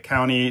like a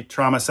county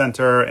trauma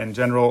center and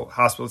general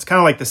hospital. It's kind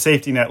of like the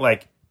safety net.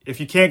 Like, if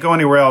you can't go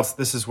anywhere else,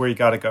 this is where you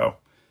got to go.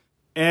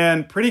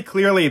 And pretty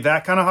clearly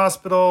that kind of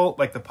hospital,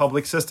 like the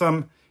public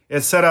system,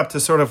 is set up to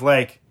sort of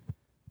like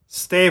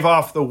stave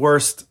off the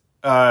worst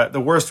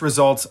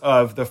results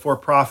of the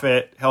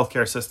for-profit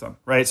healthcare system,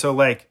 right? So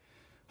like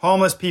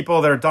homeless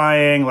people that are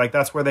dying, like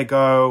that's where they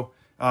go.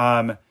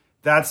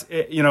 That's,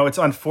 it's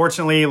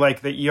unfortunately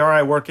like the ER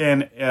I work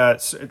in,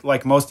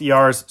 like most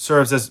ERs,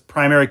 serves as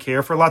primary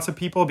care for lots of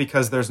people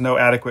because there's no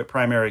adequate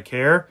primary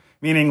care,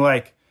 meaning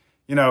like,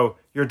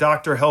 your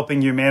doctor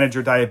helping you manage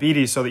your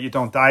diabetes so that you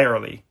don't die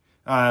early,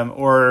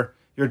 or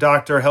your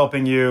doctor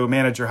helping you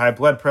manage your high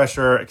blood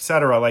pressure, et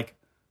cetera. Like,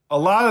 a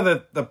lot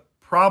of the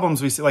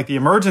problems we see, like the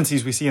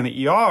emergencies we see in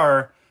the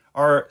ER,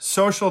 are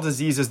social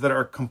diseases that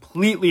are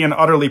completely and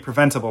utterly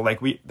preventable. Like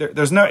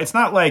it's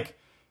not like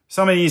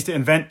somebody needs to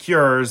invent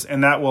cures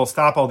and that will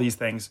stop all these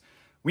things.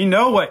 We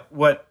know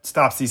what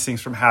stops these things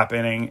from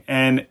happening,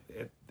 and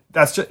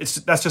that's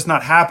just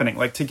not happening.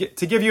 Like,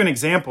 to give you an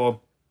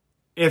example,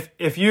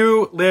 if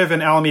you live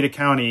in Alameda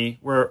County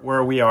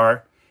where we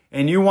are,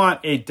 and you want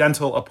a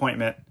dental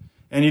appointment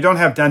and you don't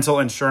have dental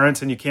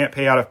insurance and you can't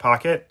pay out of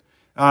pocket,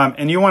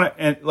 and you want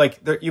to, and like,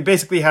 you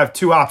basically have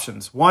two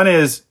options. One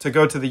is to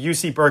go to the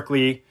UC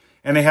Berkeley,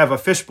 and they have a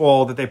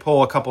fishbowl that they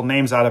pull a couple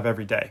names out of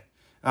every day.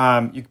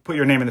 You put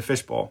your name in the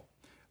fishbowl.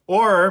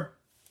 Or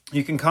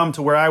you can come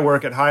to where I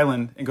work at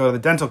Highland and go to the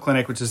dental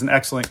clinic, which is an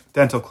excellent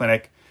dental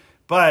clinic.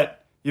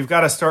 But you've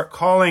got to start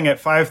calling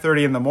at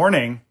 5:30 in the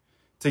morning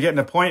to get an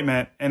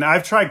appointment. And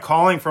I've tried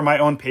calling for my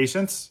own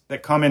patients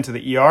that come into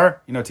the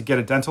ER, to get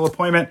a dental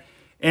appointment.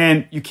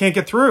 And you can't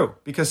get through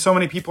because so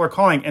many people are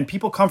calling, and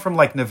people come from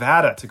like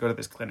Nevada to go to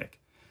this clinic.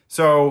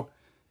 So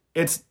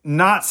it's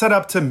not set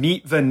up to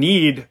meet the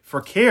need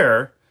for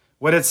care.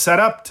 What it's set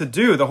up to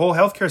do, the whole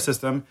healthcare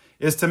system,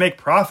 is to make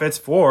profits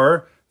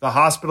for the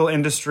hospital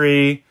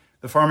industry,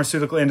 the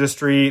pharmaceutical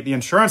industry, the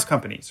insurance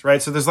companies,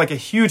 right? So there's like a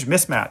huge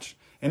mismatch.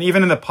 And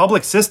even in the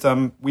public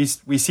system, we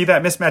see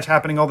that mismatch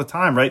happening all the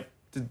time, right?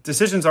 The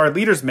decisions our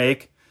leaders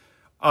make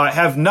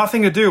have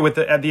nothing to do with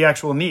the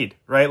actual need,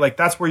 right? Like,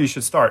 that's where you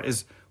should start,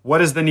 is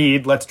what is the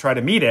need? Let's try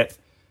to meet it.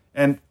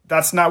 And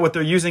that's not what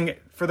they're using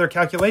for their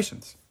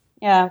calculations.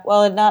 Yeah,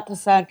 well, and not to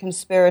sound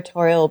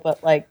conspiratorial,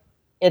 but like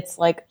it's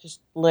like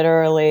just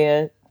literally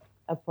a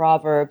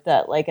proverb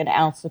that like an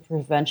ounce of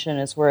prevention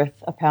is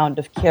worth a pound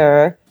of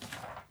cure,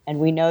 and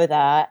we know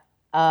that.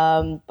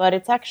 But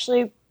it's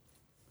actually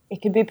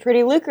it can be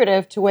pretty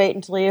lucrative to wait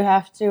until you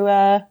have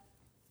to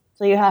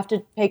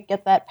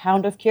get that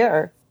pound of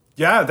cure.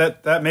 Yeah,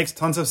 that makes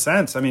tons of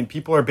sense. I mean,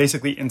 people are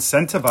basically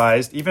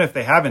incentivized, even if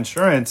they have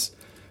insurance,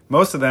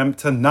 most of them,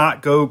 to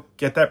not go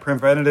get that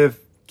preventative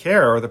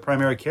care or the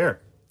primary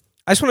care.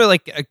 I just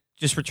want to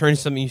just return to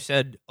something you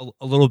said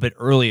a little bit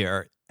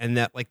earlier, and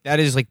that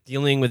is like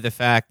dealing with the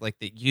fact like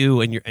that you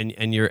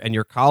and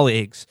your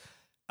colleagues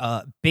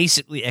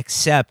basically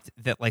accept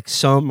that like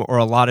some or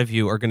a lot of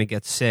you are going to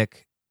get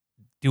sick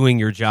doing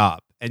your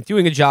job and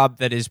doing a job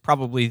that is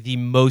probably the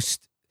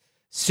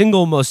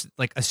single most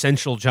like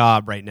essential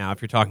job right now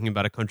if you're talking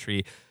about a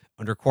country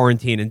under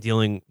quarantine and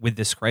dealing with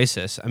this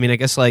crisis. I mean, I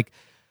guess like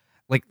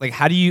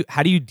how do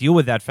you deal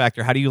with that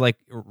factor? How do you like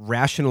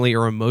rationally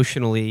or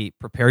emotionally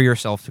prepare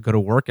yourself to go to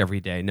work every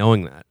day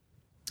knowing that?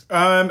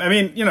 I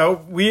mean,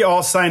 we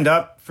all signed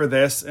up for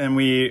this, and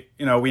we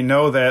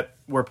know that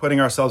we're putting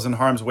ourselves in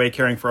harm's way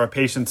caring for our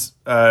patients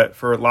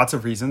for lots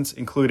of reasons,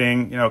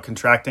 including,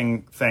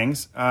 contracting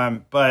things.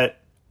 But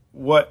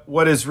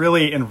what is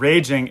really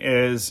enraging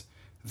is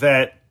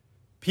that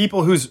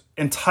people whose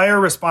entire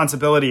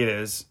responsibility it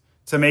is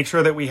to make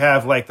sure that we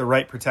have like the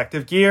right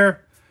protective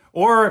gear,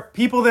 or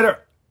people that are,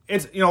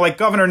 it's, like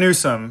Governor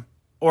Newsom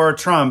or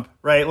Trump,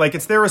 right? Like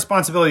it's their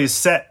responsibility to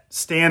set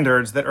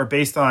standards that are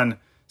based on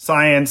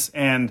science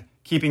and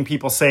keeping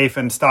people safe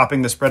and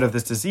stopping the spread of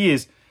this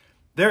disease.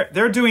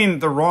 They're doing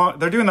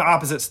the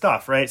opposite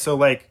stuff, right? So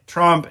like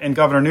Trump and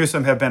Governor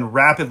Newsom have been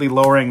rapidly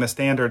lowering the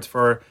standards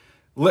for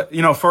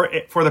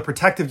the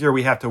protective gear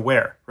we have to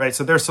wear, right?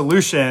 So their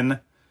solution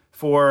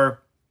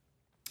for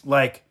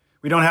like,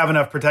 we don't have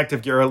enough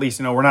protective gear, or at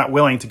least, we're not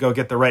willing to go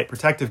get the right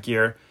protective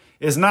gear,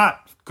 is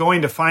not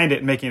going to find it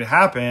and making it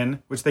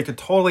happen, which they could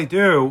totally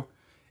do.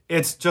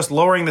 It's just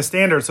lowering the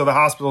standards so the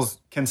hospitals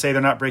can say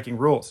they're not breaking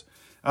rules.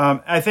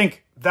 I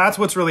think that's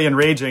what's really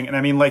enraging. And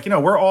I mean, like,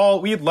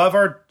 we love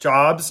our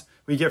jobs.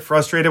 We get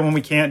frustrated when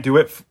we can't do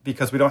it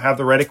because we don't have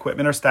the right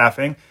equipment or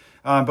staffing.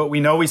 But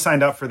we know we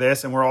signed up for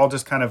this, and we're all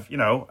just kind of,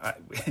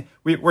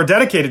 we're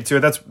dedicated to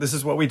it. This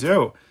is what we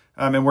do.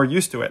 And we're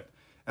used to it.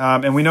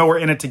 And we know we're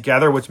in it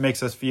together, which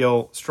makes us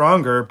feel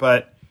stronger.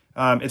 But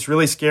it's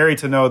really scary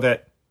to know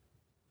that,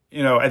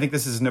 I think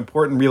this is an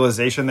important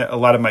realization that a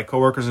lot of my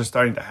coworkers are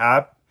starting to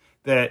have,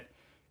 that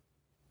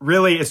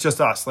really it's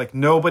just us. Like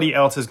nobody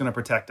else is going to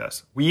protect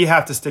us. We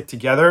have to stick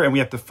together, and we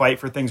have to fight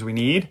for things we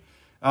need.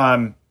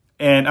 And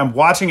I'm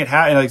watching it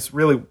happen. It's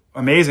really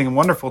amazing and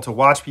wonderful to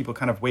watch people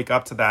kind of wake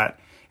up to that,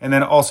 and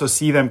then also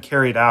see them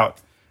carried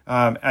out.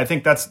 I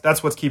think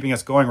that's what's keeping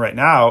us going right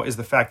now, is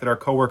the fact that our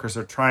coworkers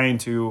are trying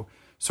to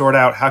sort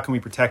out how can we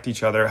protect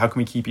each other, how can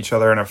we keep each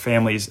other and our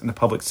families and the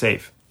public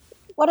safe.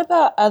 What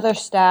about other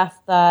staff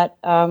that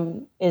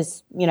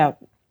is,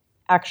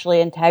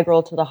 actually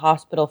integral to the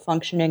hospital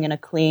functioning in a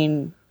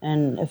clean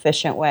and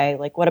efficient way?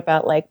 Like, what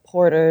about like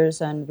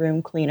porters and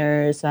room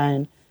cleaners?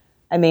 And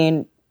I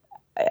mean,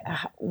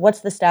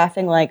 what's the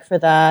staffing like for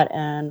that?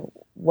 And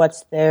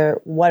what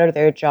are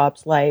their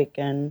jobs like?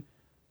 And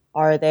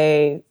are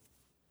they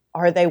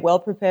well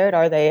prepared?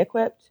 Are they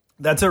equipped?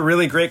 That's a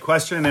really great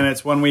question, and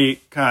it's one we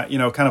kind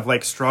of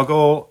like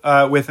struggle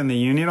with in the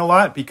union a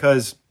lot,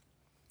 because,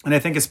 and I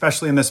think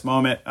especially in this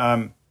moment,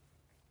 I've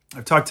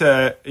talked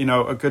to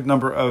a good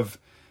number of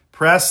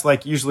press.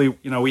 Like usually,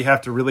 we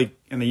have to really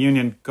in the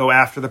union go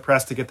after the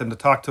press to get them to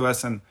talk to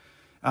us, and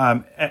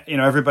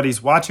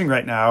everybody's watching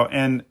right now.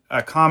 And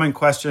a common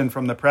question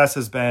from the press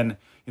has been,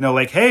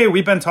 like, hey,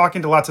 we've been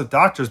talking to lots of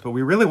doctors, but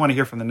we really want to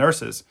hear from the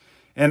nurses.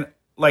 And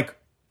like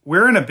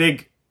we're in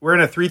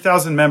a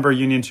 3,000 member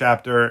union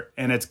chapter,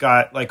 and it's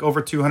got like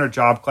over 200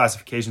 job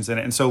classifications in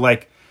it. And so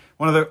like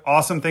one of the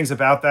awesome things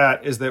about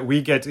that is that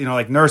we get,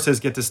 like nurses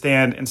get to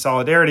stand in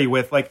solidarity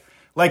with like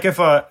if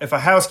a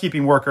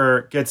housekeeping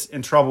worker gets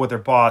in trouble with their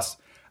boss,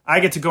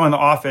 I get to go in the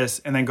office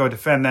and then go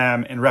defend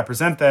them and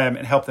represent them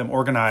and help them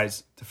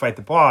organize to fight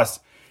the boss.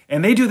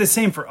 And they do the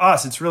same for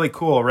us. It's really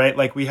cool, right?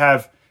 Like we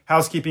have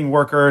housekeeping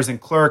workers and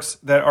clerks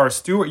that are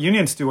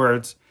union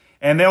stewards,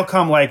 and they'll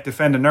come like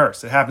defend a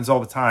nurse. It happens all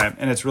the time,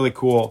 and it's really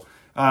cool.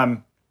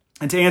 And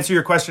to answer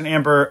your question,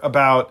 Amber,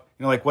 about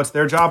like what's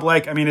their job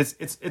like? I mean,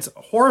 it's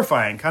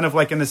horrifying, kind of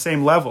like in the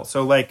same level.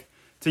 So like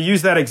to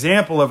use that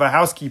example of a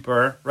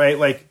housekeeper, right?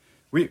 Like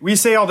we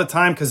say all the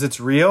time because it's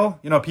real.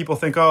 People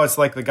think, oh, it's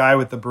like the guy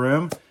with the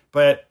broom,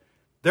 but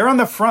they're on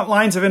the front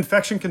lines of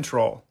infection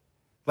control.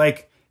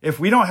 Like if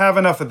we don't have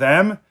enough of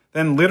them,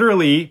 then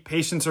literally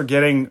patients are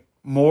getting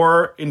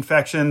more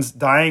infections,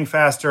 dying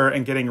faster,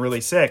 and getting really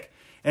sick.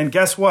 And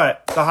guess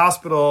what? The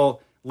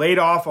hospital laid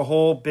off a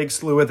whole big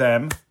slew of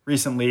them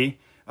recently.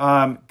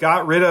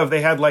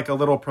 They had like a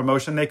little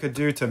promotion they could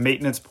do to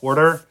maintenance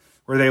porter,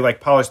 where they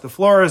like polish the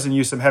floors and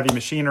use some heavy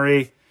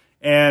machinery.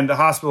 And the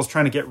hospital's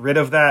trying to get rid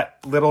of that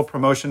little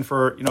promotion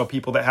for,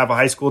 people that have a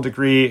high school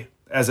degree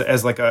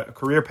as like a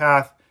career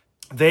path.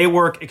 They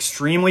work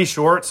extremely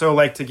short. So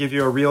like to give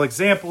you a real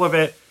example of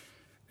it,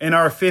 in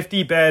our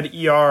 50-bed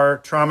ER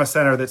trauma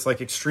center that's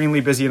like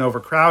extremely busy and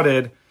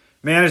overcrowded,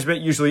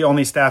 management usually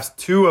only staffs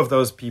 2 of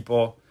those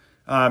people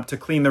to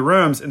clean the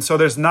rooms. And so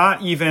there's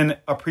not even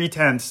a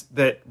pretense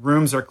that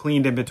rooms are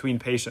cleaned in between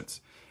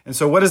patients. And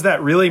so what does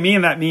that really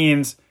mean? That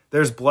means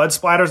there's blood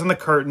splatters on the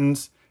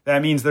curtains.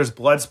 That means there's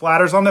blood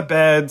splatters on the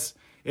beds.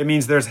 It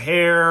means there's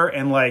hair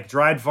and like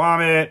dried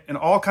vomit and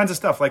all kinds of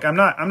stuff. Like I'm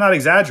not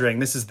exaggerating.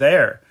 This is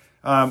there.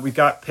 We've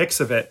got pics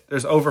of it.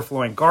 There's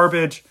overflowing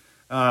garbage,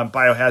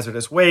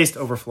 biohazardous waste,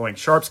 overflowing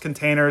sharps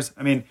containers.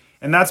 I mean,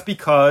 and that's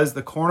because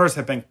the corners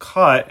have been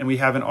cut and we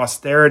have an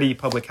austerity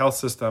public health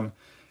system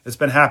that's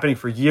been happening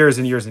for years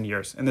and years and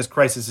years. And this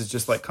crisis is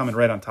just like coming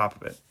right on top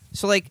of it.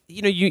 So like,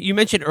 you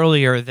mentioned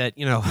earlier that,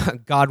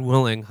 God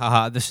willing,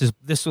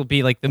 this will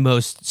be like the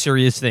most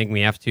serious thing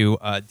we have to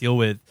deal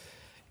with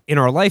in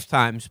our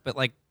lifetimes. But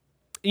like,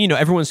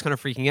 everyone's kind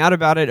of freaking out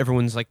about it.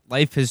 Everyone's like,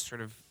 life has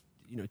sort of,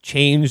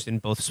 changed in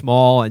both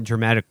small and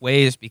dramatic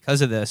ways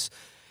because of this.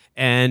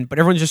 But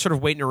everyone's just sort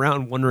of waiting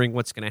around wondering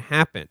what's going to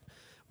happen.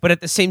 But at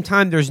the same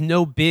time, there's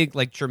no big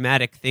like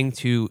dramatic thing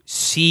to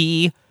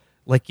see,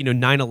 like,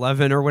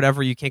 9/11 or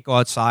whatever. You can't go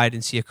outside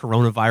and see a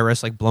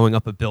coronavirus like blowing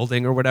up a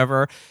building or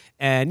whatever.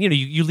 And,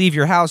 you leave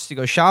your house to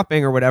go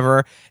shopping or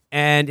whatever.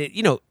 And,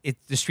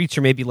 the streets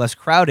are maybe less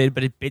crowded,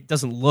 but it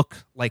doesn't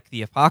look like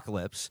the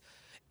apocalypse.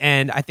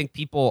 And I think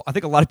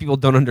a lot of people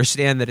don't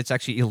understand that it's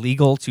actually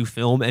illegal to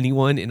film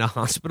anyone in a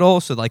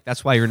hospital. So like,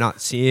 that's why you're not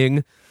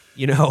seeing,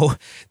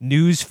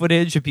 news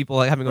footage of people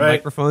like having a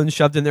microphone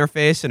shoved in their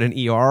face in an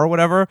ER or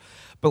whatever.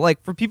 But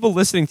like for people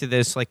listening to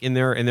this, like in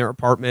their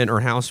apartment or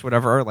house,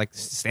 whatever, like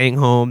staying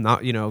home,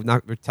 not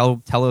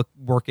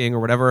teleworking or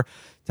whatever,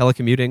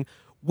 telecommuting.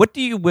 What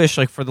do you wish,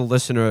 like for the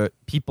listener,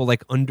 people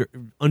like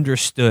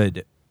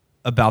understood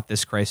about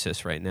this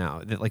crisis right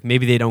now that like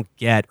maybe they don't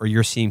get, or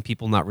you're seeing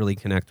people not really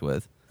connect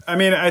with? I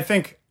mean, I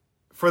think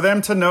for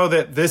them to know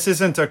that this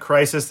isn't a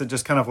crisis that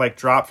just kind of like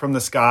dropped from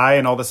the sky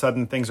and all of a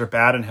sudden things are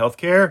bad in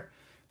healthcare,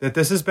 that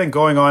this has been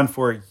going on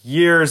for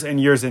years and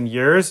years and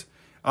years.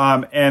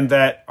 And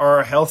that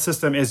our health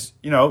system is,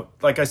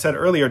 like I said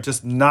earlier,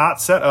 just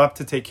not set up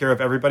to take care of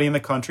everybody in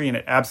the country. And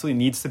it absolutely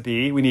needs to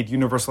be. We need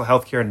universal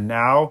healthcare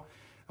now.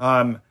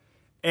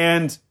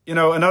 And,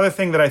 another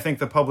thing that I think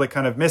the public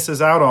kind of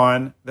misses out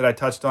on that I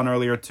touched on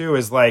earlier too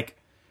is like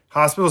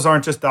hospitals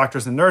aren't just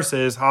doctors and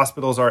nurses.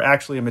 Hospitals are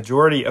actually a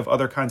majority of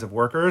other kinds of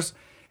workers,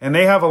 and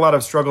they have a lot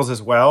of struggles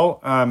as well.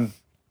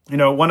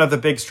 One of the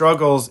big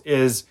struggles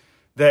is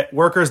that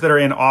workers that are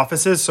in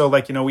offices, so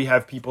like, we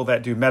have people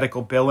that do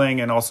medical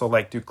billing and also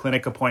like do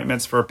clinic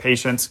appointments for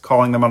patients,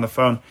 calling them on the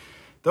phone.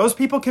 Those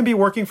people can be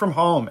working from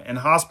home, and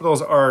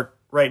hospitals are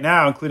right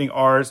now, including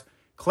ours,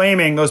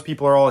 claiming those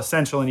people are all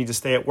essential and need to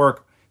stay at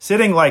work,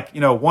 sitting like,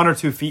 1 or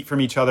 2 feet from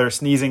each other,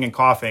 sneezing and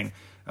coughing.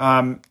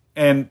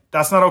 And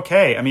that's not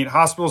okay. I mean,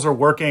 hospitals are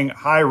working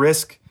high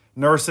risk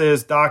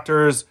nurses,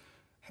 doctors,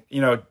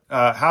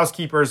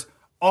 housekeepers,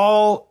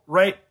 all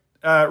right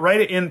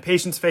in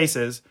patients'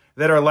 faces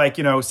that are like,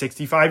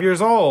 65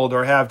 years old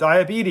or have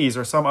diabetes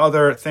or some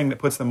other thing that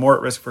puts them more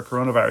at risk for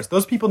coronavirus.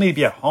 Those people need to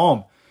be at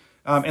home.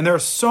 And there are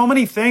so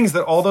many things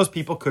that all those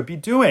people could be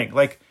doing.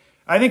 Like,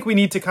 I think we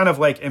need to kind of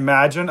like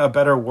imagine a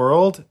better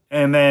world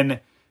and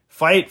then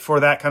fight for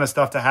that kind of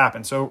stuff to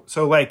happen. So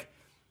like,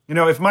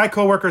 if my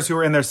coworkers who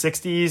are in their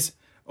 60s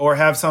or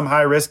have some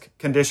high risk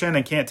condition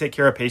and can't take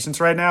care of patients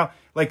right now,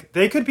 like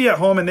they could be at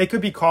home and they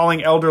could be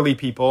calling elderly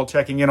people,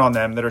 checking in on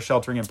them that are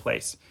sheltering in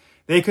place.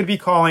 They could be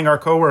calling our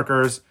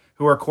coworkers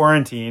who are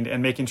quarantined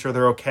and making sure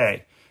they're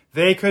okay.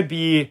 They could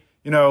be,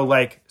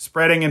 like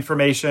spreading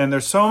information.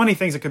 There's so many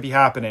things that could be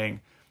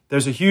happening.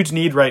 There's a huge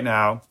need right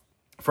now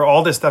for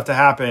all this stuff to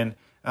happen.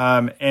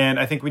 And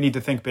I think we need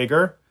to think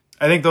bigger.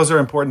 I think those are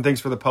important things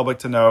for the public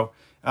to know.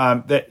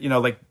 That,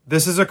 like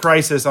this is a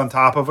crisis on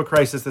top of a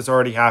crisis that's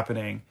already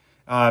happening.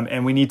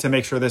 And we need to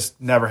make sure this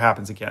never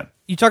happens again.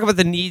 You talk about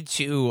the need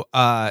to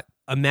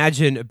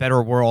imagine a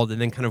better world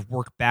and then kind of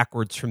work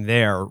backwards from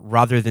there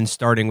rather than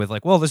starting with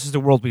like, well, this is the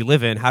world we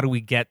live in. How do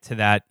we get to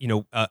that?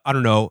 I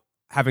don't know,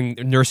 having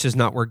nurses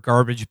not wear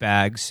garbage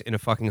bags in a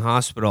fucking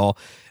hospital.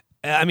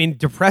 I mean,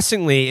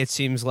 depressingly, it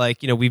seems like,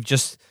 we've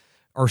just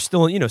are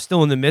still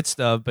in the midst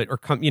of, but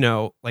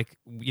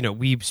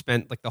we've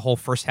spent like the whole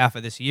first half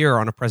of this year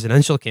on a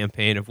presidential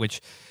campaign of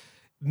which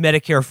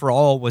Medicare for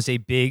all was a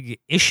big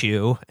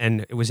issue,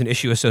 and it was an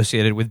issue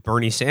associated with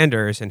Bernie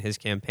Sanders and his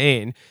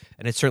campaign.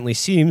 And it certainly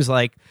seems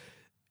like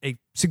a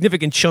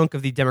significant chunk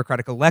of the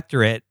Democratic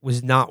electorate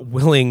was not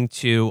willing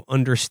to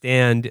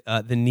understand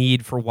the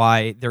need for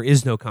why there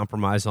is no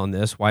compromise on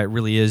this, why it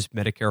really is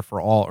Medicare for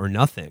all or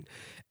nothing.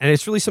 And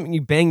it's really something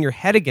you bang your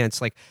head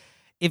against. Like,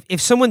 if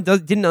someone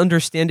didn't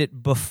understand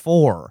it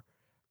before,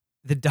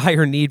 the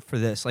dire need for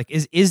this, like,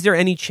 is there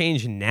any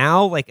change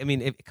now? Like, I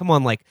mean, come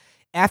on, like,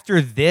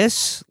 after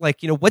this, like,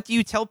 what do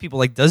you tell people?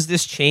 Like, does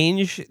this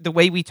change the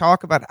way we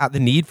talk about the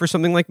need for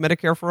something like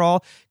Medicare for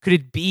all? Could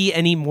it be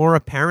any more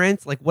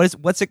apparent? Like,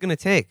 what's it going to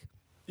take?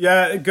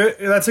 Yeah, good.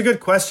 That's a good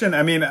question.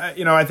 I mean,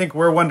 I think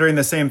we're wondering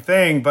the same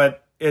thing,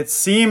 but it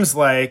seems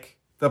like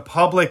the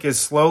public is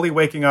slowly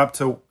waking up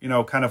to,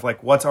 kind of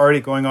like what's already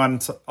going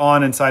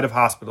on inside of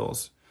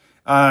hospitals.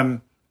 And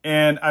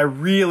I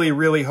really,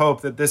 really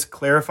hope that this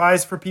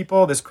clarifies for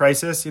people, this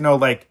crisis,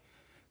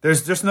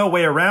 there's just no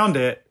way around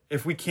it.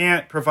 If we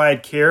can't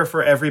provide care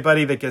for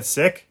everybody that gets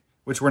sick,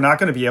 which we're not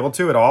going to be able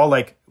to at all,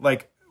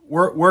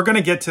 we're going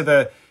to get to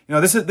the,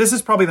 this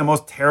is probably the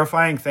most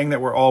terrifying thing that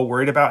we're all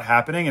worried about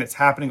happening, and it's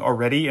happening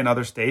already in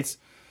other states,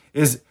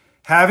 is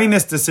having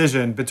this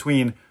decision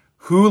between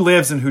who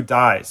lives and who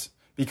dies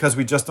because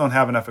we just don't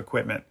have enough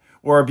equipment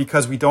or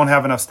because we don't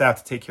have enough staff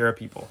to take care of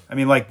people. I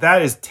mean,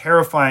 that is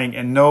terrifying,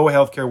 and no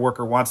healthcare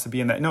worker wants to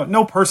be in that.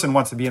 No person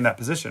wants to be in that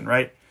position,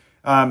 right?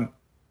 And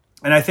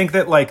I think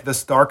that the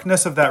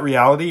starkness of that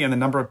reality and the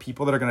number of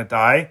people that are going to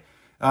die,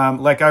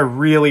 I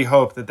really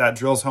hope that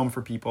drills home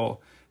for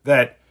people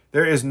that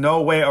there is no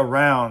way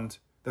around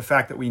the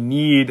fact that we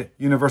need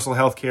universal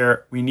health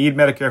care. We need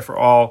Medicare for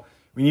all.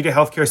 We need a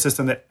healthcare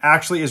system that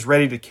actually is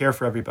ready to care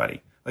for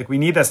everybody. We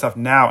need that stuff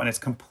now, and it's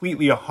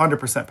completely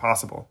 100%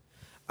 possible.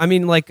 I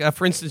mean,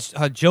 for instance,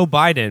 Joe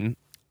Biden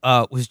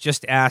was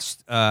just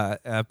asked by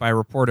a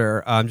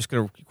reporter. I'm just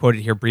going to quote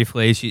it here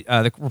briefly.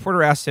 The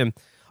reporter asked him,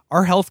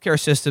 "Our healthcare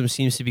system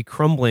seems to be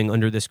crumbling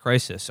under this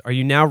crisis. Are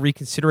you now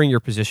reconsidering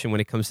your position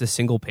when it comes to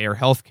single-payer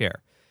healthcare?"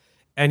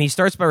 And he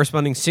starts by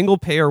responding, "Single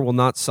payer will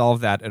not solve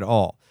that at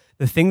all.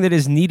 The thing that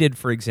is needed,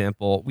 for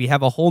example, we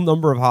have a whole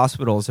number of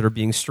hospitals that are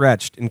being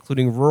stretched,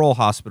 including rural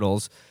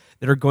hospitals,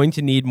 that are going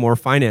to need more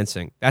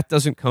financing. That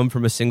doesn't come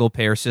from a single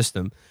payer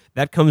system.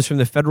 That comes from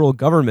the federal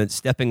government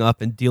stepping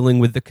up and dealing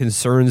with the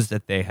concerns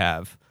that they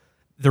have,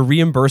 the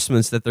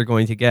reimbursements that they're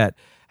going to get,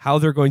 how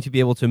they're going to be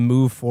able to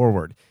move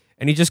forward."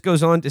 And he just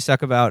goes on to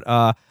talk about,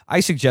 I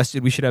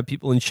suggested we should have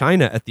people in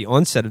China at the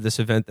onset of this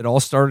event that all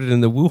started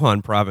in the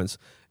Wuhan province.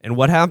 And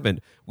what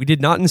happened? We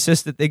did not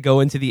insist that they go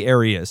into the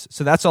areas.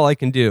 So that's all I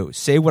can do.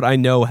 Say what I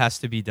know has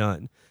to be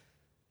done.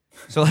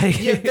 So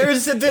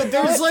there's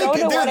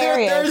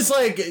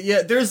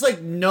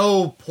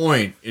no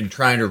point in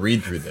trying to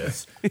read through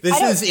this.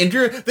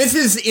 This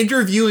is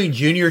interviewing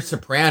Junior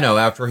Soprano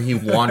after he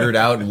wandered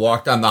out and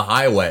walked on the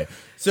highway.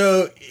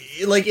 So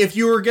if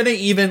you were gonna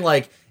even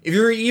if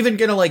you're even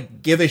gonna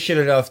give a shit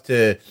enough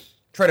to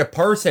try to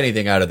parse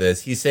anything out of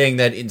this, he's saying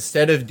that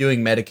instead of doing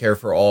Medicare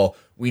for all,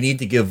 we need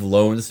to give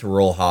loans to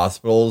rural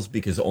hospitals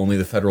because only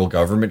the federal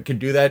government can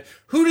do that.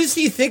 Who does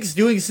he think's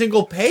doing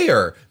single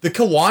payer? The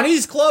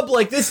Kiwanis Club?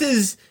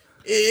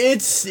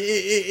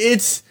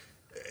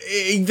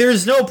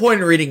 There's no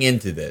point in reading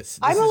into this.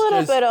 I'm a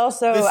little bit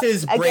also. This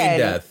is brain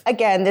death.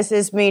 Again, this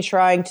is me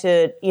trying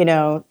to,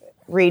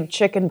 read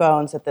chicken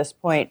bones at this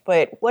point.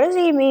 But what does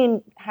he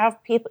mean?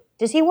 Have people?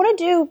 Does he want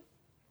to do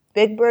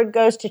Big Bird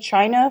Goes to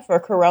China for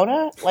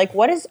Corona?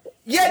 What is?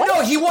 Yeah,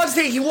 no, he wants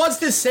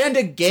to send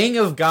a gang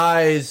of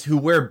guys who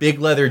wear big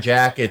leather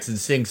jackets and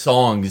sing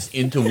songs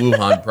into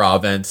Wuhan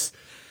province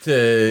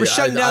to. We're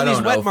shutting down these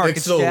wet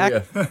markets,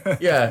 Jack.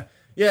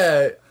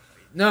 Yeah.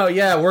 No,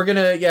 we're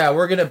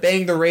gonna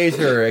bang the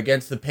razor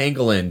against the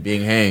pangolin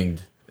being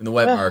hanged in the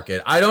wet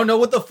market. I don't know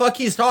what the fuck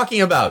he's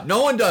talking about.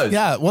 No one does.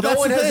 Yeah, well, no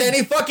one has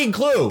any fucking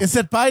clue. Is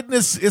that Biden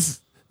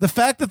is the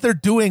fact that they're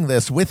doing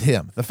this with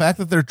him, the fact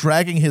that they're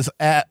dragging his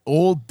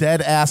old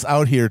dead ass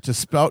out here to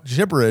spout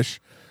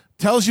gibberish,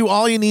 tells you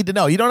all you need to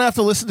know. You don't have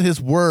to listen to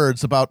his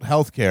words about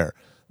healthcare.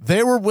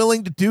 They were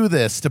willing to do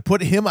this, to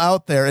put him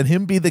out there and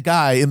him be the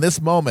guy in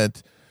this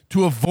moment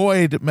to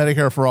avoid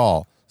Medicare for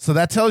all. So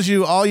that tells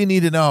you all you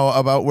need to know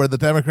about where the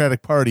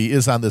Democratic Party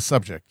is on this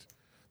subject.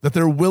 That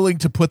they're willing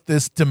to put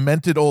this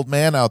demented old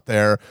man out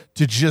there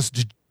to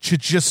just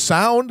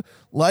sound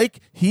like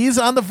he's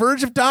on the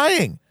verge of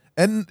dying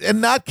and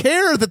not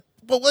care that.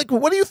 Well,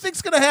 what do you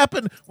think's going to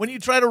happen when you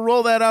try to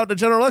roll that out in a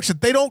general election?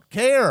 They don't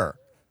care.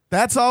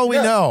 That's all we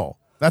know.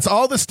 That's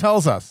all this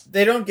tells us.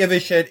 They don't give a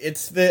shit.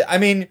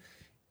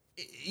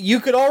 You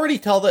could already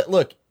tell that.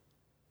 Look,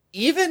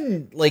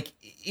 even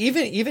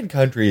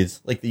countries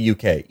like the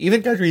UK,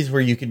 even countries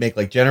where you can make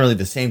generally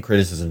the same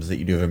criticisms that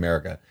you do of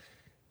America,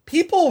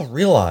 people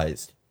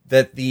realized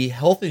that the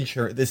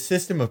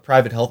system of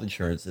private health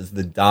insurance is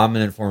the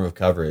dominant form of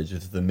coverage.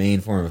 It's the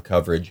main form of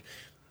coverage,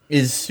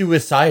 is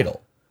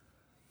suicidal.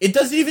 It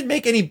doesn't even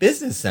make any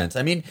business sense.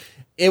 I mean,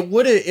 it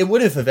would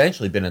have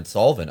eventually been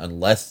insolvent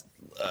unless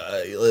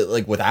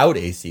without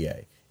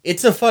ACA.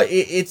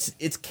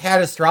 It's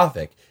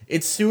catastrophic.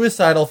 It's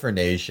suicidal for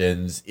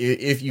nations.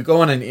 If you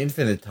go on an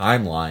infinite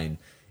timeline,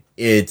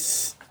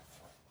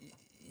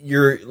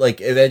 you're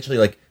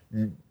eventually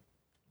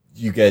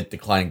you get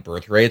declining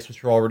birth rates,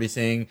 which we're already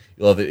seeing.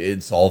 You'll have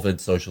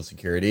insolvent Social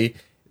Security.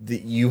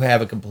 You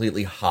have a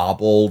completely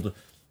hobbled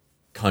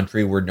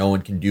country where no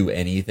one can do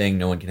anything.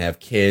 No one can have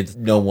kids.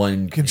 No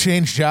one can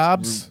change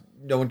jobs.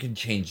 No one can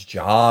change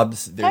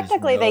jobs.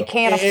 Technically, they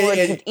can't afford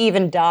to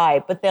even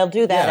die, but they'll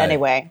do that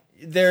anyway.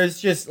 There's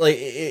just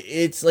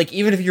it's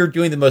even if you're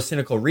doing the most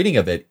cynical reading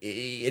of it,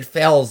 it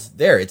fails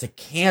there. It's a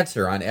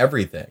cancer on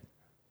everything.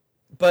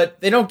 But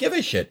they don't give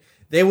a shit.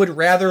 They would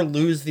rather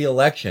lose the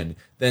election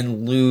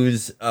than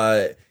lose,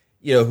 the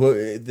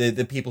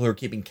people who are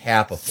keeping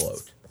CAP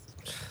afloat.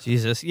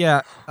 Jesus,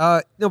 yeah.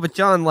 No, but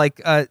John,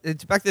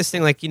 it's back to this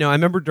thing. I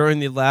remember during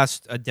the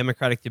last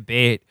Democratic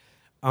debate,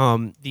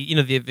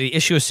 the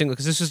issue of single,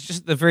 because this was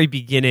just the very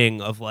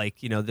beginning of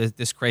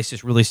this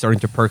crisis really starting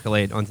to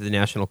percolate onto the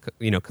national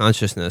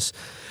consciousness.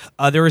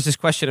 There was this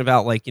question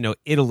about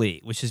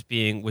Italy, which is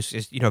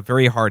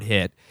very hard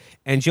hit,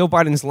 and Joe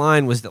Biden's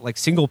line was that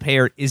single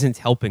payer isn't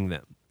helping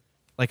them.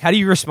 How do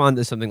you respond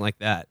to something like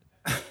that?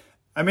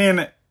 I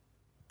mean,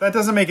 that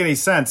doesn't make any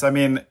sense. I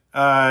mean,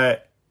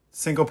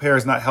 single payer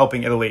is not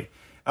helping Italy.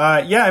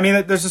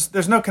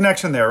 There's no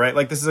connection there,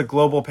 right? This is a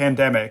global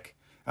pandemic.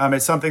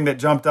 It's something that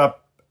jumped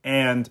up.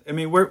 And I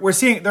mean, we're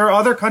seeing there are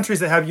other countries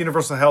that have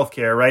universal health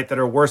care, right, that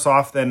are worse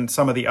off than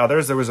some of the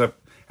others. There was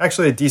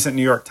actually a decent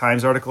New York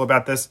Times article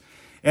about this.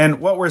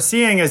 And what we're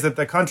seeing is that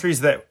the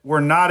countries that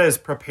were not as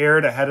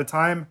prepared ahead of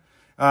time,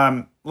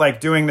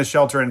 doing the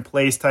shelter in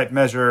place type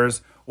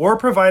measures or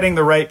providing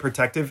the right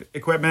protective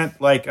equipment,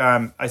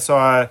 I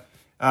saw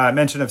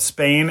mention of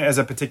Spain as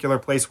a particular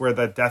place where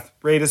the death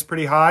rate is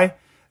pretty high,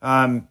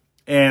 and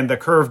the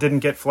curve didn't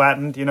get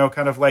flattened,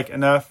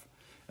 enough.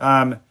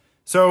 I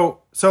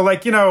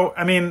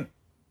mean,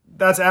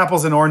 that's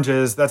apples and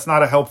oranges. That's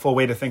not a helpful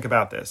way to think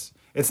about this.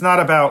 It's not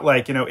about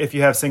if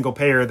you have single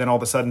payer, then all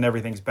of a sudden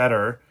everything's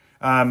better.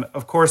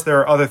 Of course, there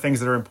are other things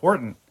that are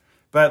important,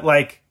 but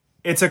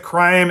it's a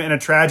crime and a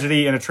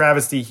tragedy and a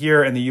travesty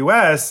here in the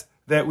U.S.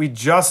 that we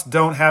just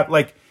don't have.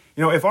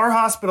 If our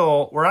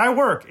hospital where I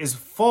work is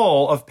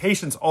full of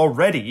patients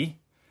already,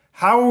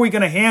 how are we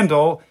going to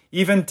handle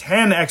even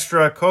 10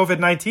 extra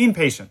COVID-19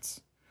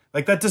 patients?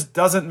 That just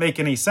doesn't make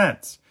any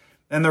sense.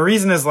 And the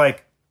reason is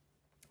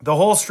the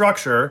whole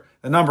structure,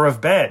 the number of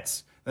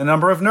beds, the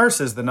number of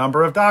nurses, the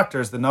number of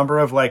doctors, the number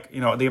of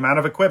the amount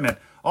of equipment,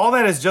 all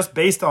that is just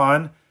based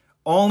on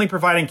only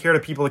providing care to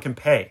people that can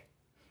pay.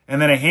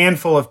 And then a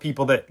handful of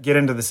people that get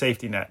into the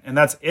safety net. And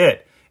that's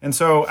it. And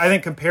so I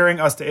think comparing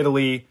us to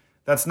Italy,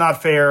 that's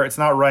not fair. It's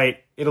not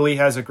right. Italy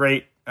has a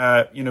great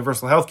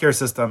universal healthcare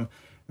system.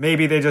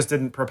 Maybe they just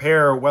didn't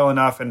prepare well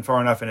enough and far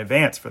enough in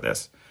advance for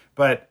this.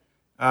 But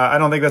I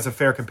don't think that's a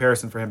fair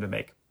comparison for him to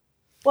make.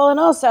 Well,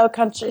 and also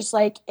countries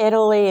like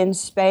Italy and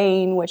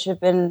Spain, which have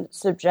been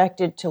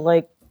subjected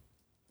to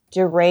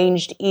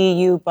deranged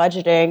EU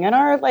budgeting and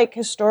are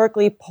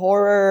historically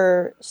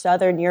poorer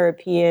Southern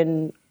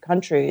European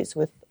countries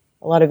with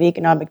a lot of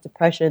economic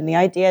depression. The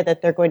idea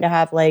that they're going to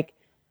have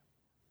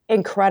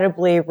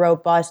incredibly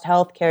robust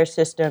healthcare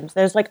systems.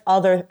 There's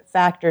other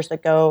factors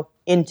that go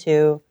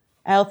into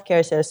a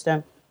healthcare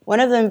system. One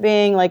of them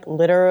being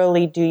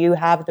literally, do you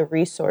have the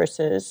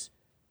resources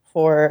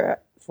for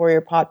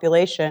your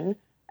population?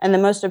 And the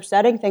most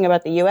upsetting thing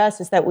about the U.S.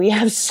 is that we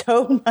have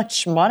so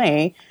much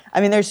money.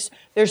 I mean, there's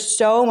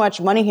so much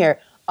money here.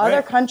 Other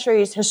Right.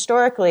 countries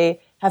historically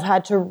have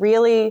had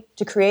to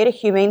create a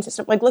humane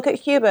system. Look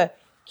at Cuba.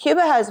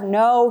 Cuba has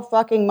no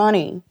fucking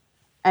money,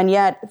 and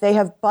yet they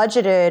have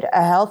budgeted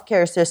a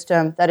healthcare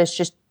system that is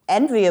just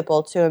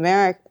enviable to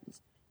Americans.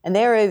 And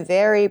they're a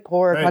very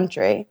poor Right.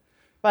 country.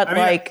 But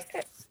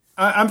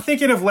I'm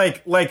thinking of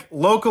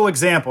local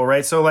example,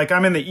 right? So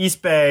I'm in the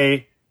East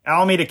Bay,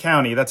 Alameda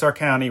County. That's our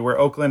county where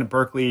Oakland and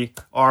Berkeley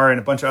are, and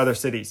a bunch of other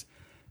cities.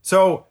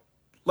 So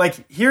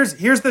here's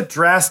the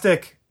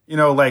drastic,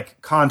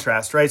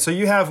 contrast, right? So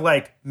you have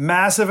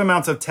massive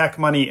amounts of tech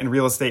money and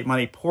real estate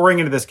money pouring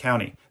into this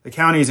county. The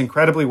county is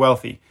incredibly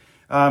wealthy.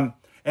 And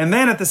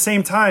then at the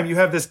same time, you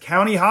have this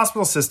county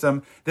hospital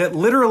system that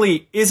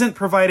literally isn't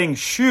providing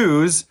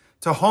shoes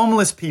to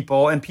homeless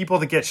people and people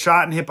that get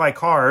shot and hit by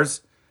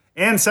cars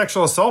and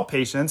sexual assault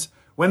patients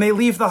when they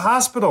leave the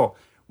hospital.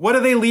 What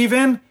do they leave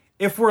in?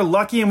 If we're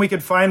lucky and we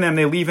could find them,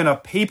 they leave in a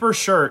paper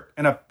shirt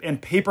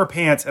and paper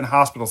pants and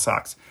hospital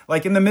socks,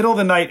 in the middle of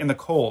the night in the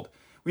cold.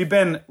 We've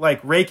been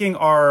raking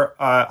our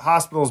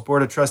hospital's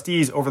board of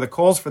trustees over the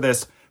coals for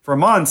this for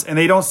months, and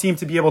they don't seem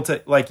to be able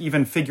to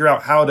even figure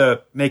out how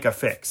to make a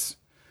fix.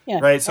 Yeah.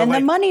 Right. So and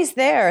the money's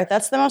there.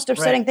 That's the most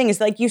upsetting Right. thing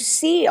is you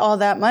see all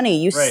that money.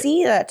 You Right.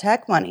 see that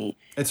tech money.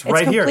 It's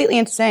right here. completely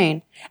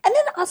insane. And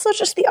then also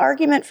just the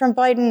argument from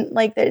Biden,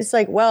 it's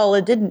well,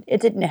 it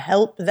didn't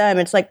help them.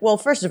 It's well,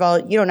 first of all,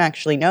 you don't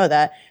actually know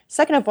that.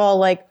 Second of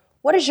all,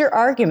 what is your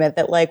argument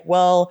that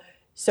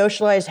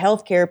socialized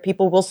healthcare,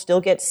 people will still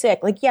get sick?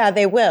 Yeah,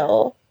 they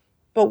will,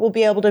 but we'll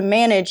be able to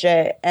manage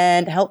it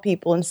and help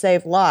people and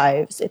save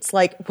lives. It's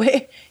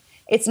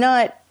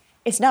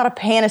it's not a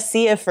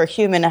panacea for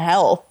human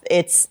health.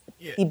 It's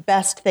the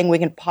best thing we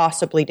can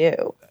possibly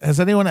do. Has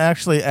anyone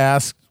actually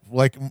asked,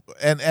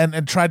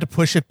 and tried to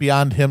push it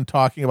beyond him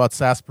talking about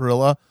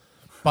sarsaparilla?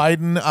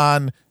 Biden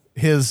on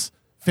his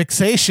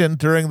fixation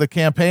during the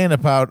campaign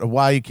about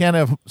why you can't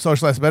have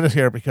socialized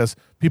Medicare because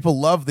people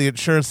love the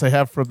insurance they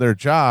have from their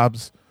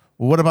jobs.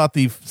 Well, what about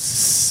the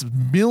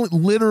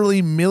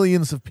literally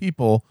millions of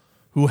people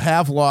who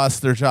have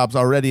lost their jobs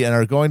already and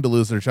are going to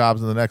lose their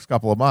jobs in the next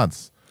couple of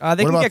months? They What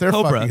can about get their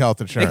Cobra. fucking health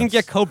They insurance? can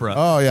get Cobra.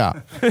 Oh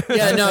yeah.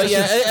 Yeah, no,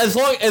 yeah. As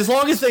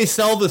long as they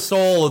sell the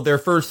soul of their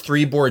first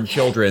 3 born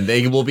children,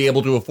 they will be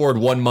able to afford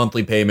 1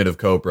 monthly payment of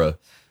Cobra.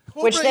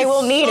 Which Cobra they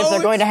will is need if so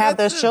they're going to have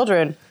those expensive.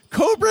 children.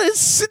 Cobra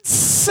is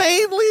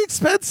insanely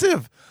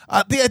expensive.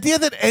 The idea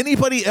that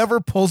anybody ever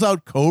pulls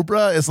out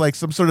Cobra as like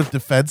some sort of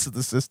defense of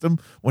the system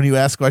when you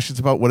ask questions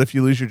about what if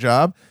you lose your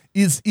job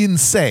is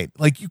insane.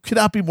 Like, you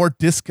cannot be more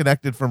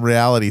disconnected from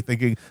reality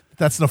thinking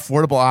that's an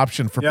affordable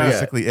option for Yeah.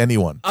 basically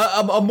anyone.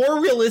 A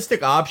more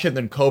realistic option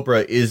than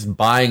Cobra is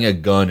buying a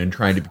gun and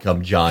trying to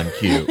become John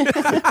Q.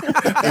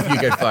 If you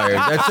get fired,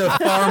 that's a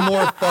far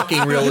more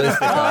fucking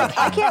realistic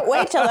option. I can't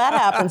wait till that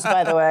happens,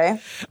 by the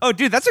way. Oh,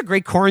 dude, that's a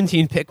great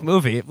quarantine pick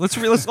movie. Let's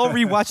all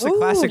rewatch the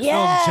classic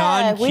film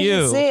John we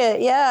Q. should see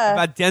it, yeah.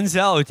 About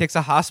Denzel, who takes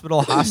a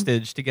hospital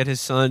hostage to get his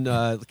son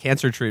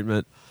cancer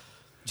treatment.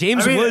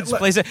 James Woods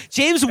plays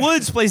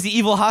the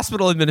evil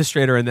hospital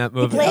administrator in that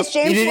movie. Plays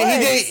James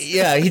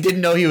Woods. He didn't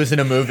know he was in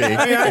a movie.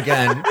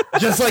 Again,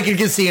 just like in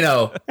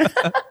Casino.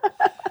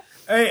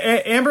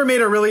 Amber made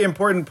a really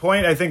important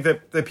point. I think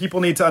that people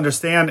need to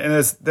understand, and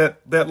is that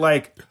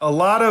like a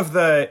lot of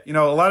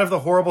the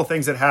horrible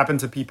things that happen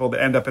to people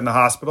that end up in the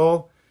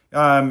hospital,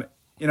 and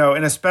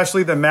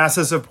especially the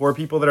masses of poor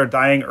people that are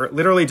dying, or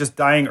literally just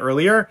dying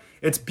earlier.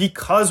 It's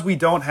because we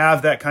don't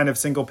have that kind of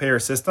single payer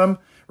system,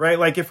 right?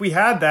 Like, if we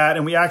had that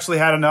and we actually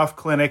had enough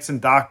clinics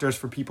and doctors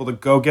for people to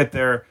go get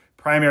their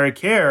primary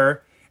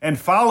care and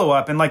follow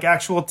up and like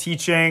actual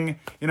teaching,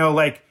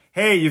 like,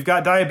 hey, you've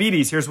got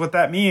diabetes, here's what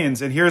that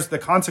means, and here's the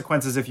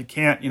consequences if you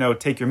can't,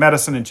 take your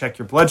medicine and check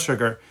your blood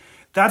sugar.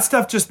 That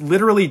stuff just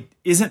literally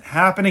isn't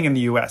happening in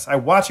the US.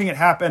 I'm watching it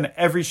happen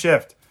every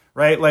shift,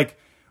 right? Like,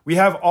 we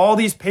have all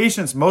these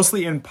patients,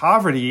 mostly in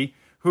poverty,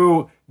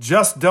 who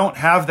just don't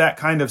have that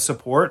kind of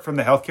support from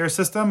the healthcare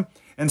system.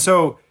 And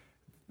so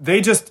they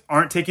just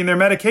aren't taking their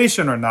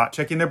medication or not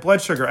checking their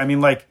blood sugar. I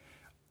mean, like,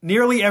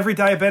 nearly every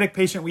diabetic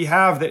patient we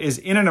have that is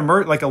in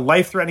like a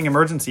life-threatening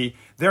emergency,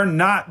 they're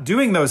not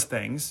doing those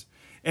things.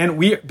 And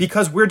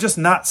because we're just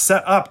not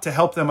set up to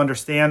help them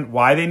understand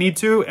why they need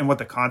to and what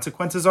the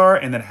consequences are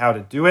and then how to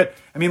do it.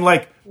 I mean,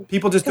 like,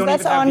 people just don't even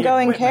have That's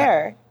ongoing the equipment.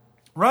 care.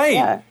 Right.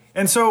 Yeah.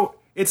 And so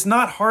it's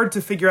not hard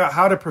to figure out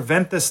how to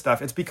prevent this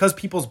stuff. It's because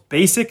people's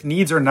basic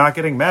needs are not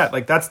getting met.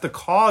 Like, that's the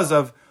cause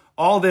of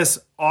all this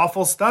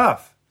awful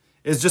stuff,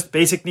 is just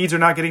basic needs are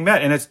not getting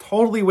met. And it's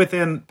totally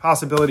within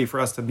possibility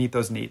for us to meet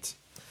those needs.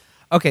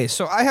 Okay,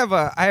 so I have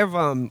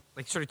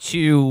like sort of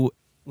two,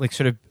 like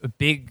sort of a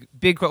big.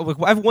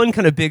 I have one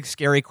kind of big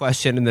scary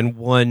question and then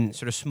one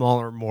sort of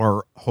smaller,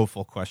 more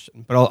hopeful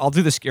question. But I'll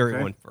do the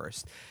scary one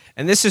first.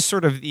 And this is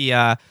sort of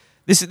the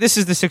this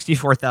is the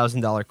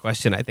 $64,000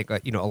 question. I think a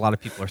lot of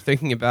people are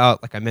thinking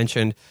about. Like I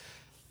mentioned,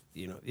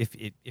 if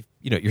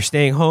you're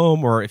staying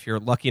home, or if you're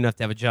lucky enough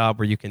to have a job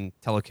where you can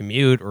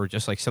telecommute, or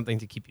just like something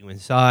to keep you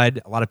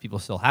inside. A lot of people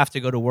still have to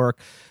go to work,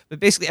 but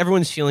basically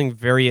everyone's feeling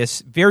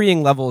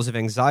varying levels of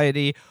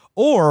anxiety,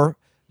 or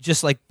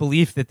just like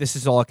belief that this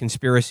is all a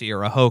conspiracy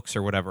or a hoax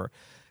or whatever.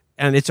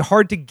 And it's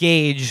hard to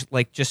gauge,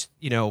 like, just,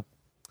 I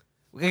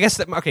guess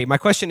my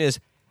question is,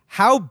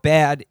 how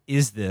bad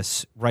is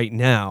this right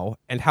now,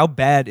 and how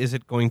bad is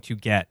it going to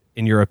get,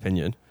 in your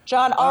opinion?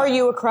 John, are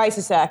you a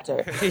crisis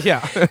actor?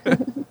 Yeah.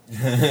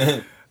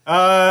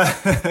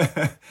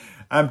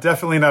 I'm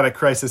definitely not a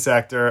crisis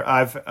actor.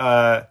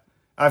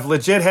 I've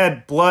legit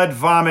had blood,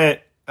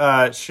 vomit,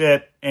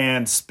 shit,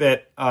 and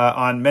spit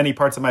on many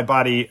parts of my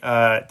body.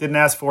 Didn't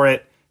ask for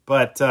it,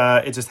 but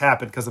it just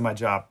happened because of my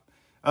job.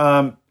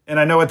 And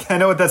I know what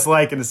that's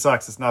like, and it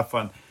sucks. It's not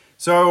fun.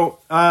 So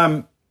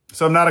I'm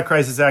not a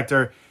crisis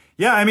actor.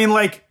 Yeah, I mean,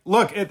 like,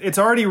 look, it's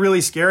already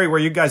really scary where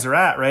you guys are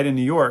at, right, in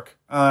New York.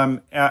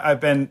 I've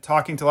been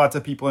talking to lots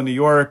of people in New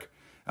York,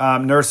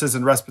 nurses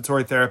and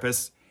respiratory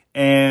therapists,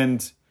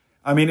 and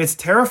I mean, it's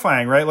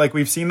terrifying, right? Like,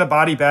 we've seen the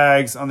body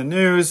bags on the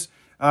news.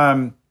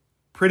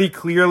 Pretty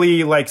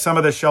clearly, like, some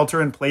of the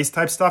shelter-in-place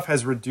type stuff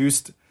has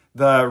reduced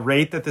the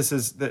rate that this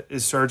is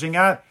surging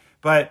at.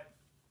 But,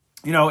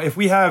 if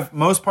we have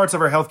most parts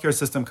of our healthcare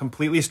system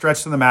completely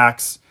stretched to the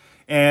max,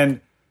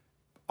 and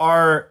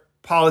our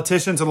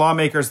politicians and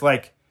lawmakers,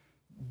 like,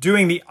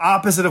 doing the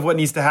opposite of what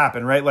needs to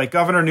happen, right? Like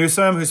Governor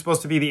Newsom, who's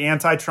supposed to be the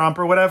anti-Trump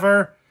or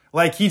whatever,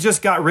 like, he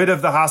just got rid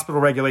of the hospital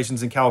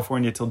regulations in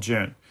California till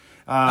June.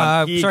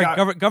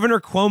 Governor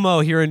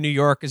Cuomo here in New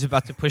York is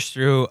about to push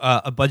through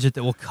a budget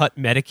that will cut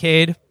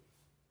Medicaid.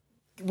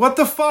 What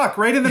the fuck?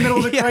 Right in the middle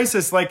of the Yeah.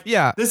 crisis. Like,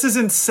 Yeah. This is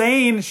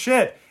insane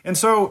shit. And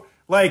so,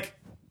 like,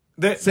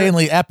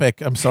 Insanely epic.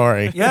 I'm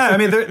sorry. yeah, I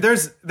mean,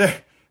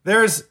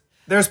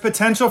 there's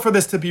potential for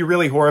this to be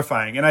really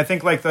horrifying. And I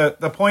think, like,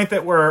 the point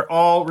that we're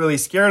all really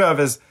scared of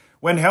is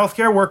when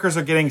healthcare workers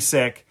are getting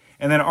sick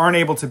and then aren't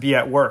able to be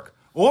at work.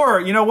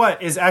 Or, you know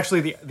what, is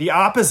actually the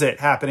opposite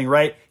happening,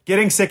 right?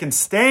 Getting sick and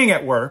staying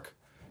at work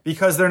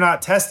because they're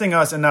not testing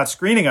us and not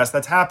screening us.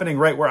 That's happening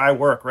right where I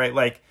work, right?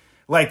 Like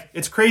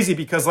it's crazy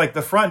because, like,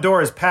 the front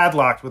door is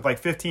padlocked with like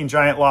 15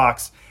 giant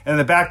locks, and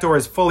the back door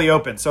is fully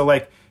open. So,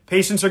 like,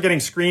 patients are getting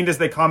screened as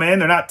they come in.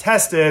 They're not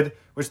tested,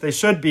 which they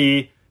should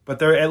be. but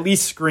they're at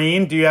least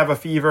screened. Do you have a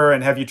fever,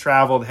 and have you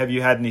traveled? Have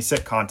you had any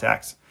sick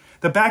contacts?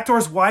 The back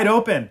door's wide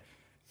open.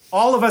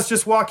 All of us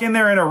just walk in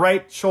there in a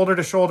right shoulder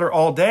to shoulder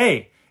all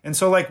day. And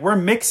so like we're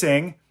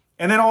mixing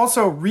and then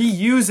also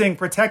reusing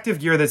protective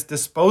gear that's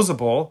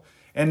disposable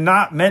and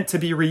not meant to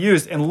be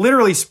reused and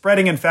literally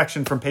spreading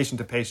infection from patient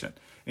to patient.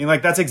 I mean,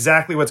 like that's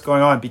exactly what's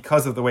going on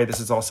because of the way this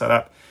is all set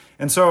up.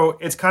 And so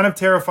it's kind of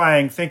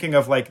terrifying thinking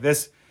of like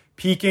this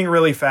peaking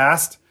really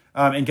fast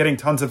and getting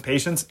tons of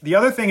patients. The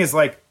other thing is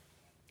like,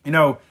 you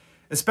know,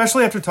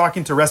 especially after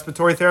talking to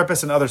respiratory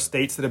therapists in other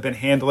states that have been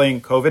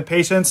handling COVID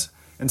patients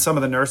and some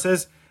of the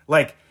nurses,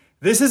 like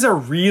this is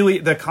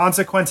the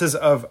consequences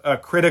of a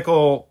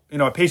critical, you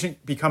know, a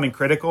patient becoming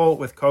critical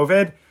with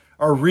COVID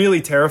are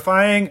really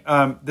terrifying.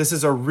 This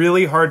is a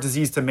really hard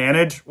disease to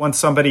manage when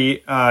somebody's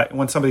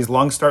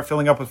lungs start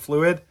filling up with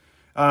fluid.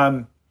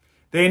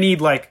 They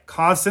need like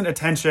constant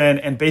attention,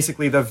 and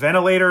basically the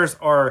ventilators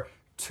are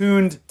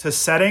tuned to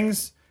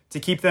settings to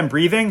keep them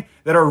breathing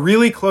that are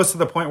really close to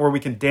the point where we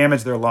can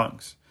damage their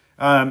lungs.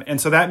 And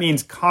so that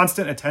means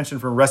constant attention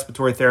from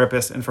respiratory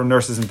therapists and from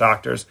nurses and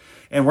doctors.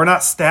 And we're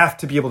not staffed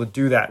to be able to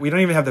do that. We don't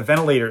even have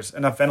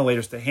enough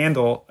ventilators to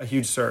handle a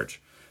huge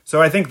surge.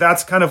 So I think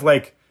that's kind of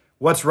like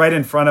what's right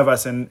in front of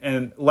us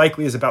and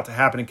likely is about to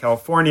happen in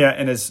California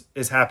and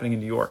is happening in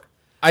New York.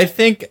 I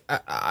think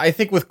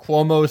with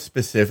Cuomo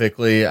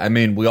specifically, I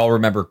mean, we all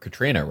remember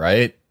Katrina,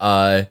 right?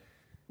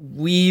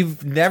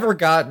 We've never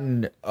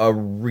gotten a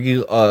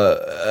real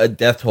a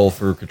death toll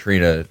for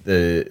Katrina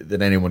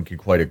that anyone could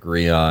quite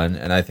agree on,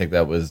 and I think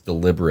that was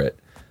deliberate.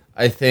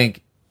 I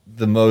think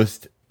the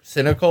most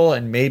cynical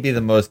and maybe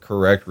the most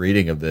correct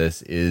reading of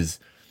this is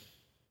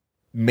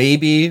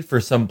maybe for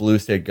some blue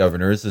state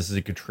governors, this is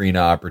a Katrina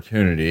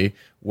opportunity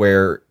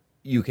where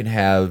you can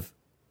have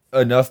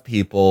enough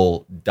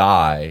people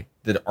die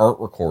that aren't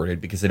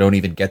recorded because they don't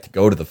even get to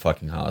go to the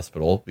fucking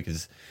hospital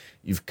because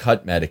you've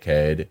cut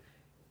Medicaid.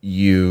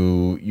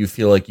 You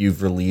feel like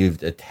you've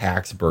relieved a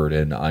tax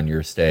burden on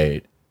your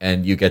state,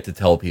 and you get to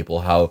tell people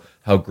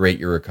how great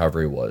your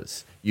recovery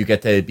was. You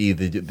get to be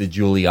the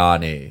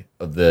Giuliani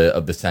of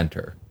the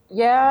center.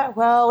 Yeah,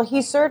 well,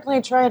 he's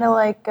certainly trying to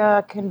like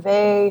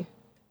convey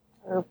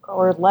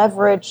or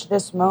leverage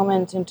this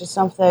moment into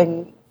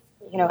something,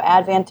 you know,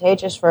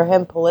 advantageous for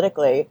him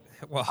politically.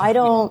 Well, I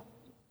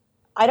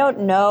don't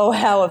know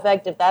how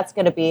effective that's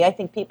going to be. I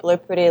think people are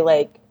pretty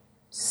like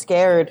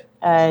scared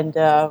and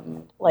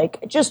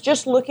like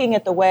just looking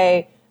at the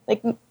way,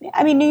 like,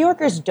 I mean, New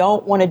Yorkers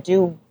don't want to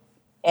do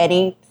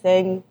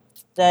anything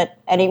that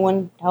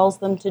anyone tells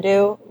them to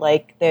do.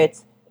 Like,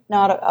 it's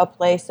not a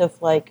place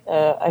of like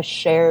a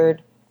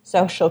shared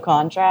social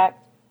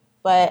contract.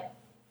 But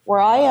where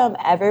I am,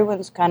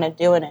 everyone's kind of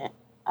doing it.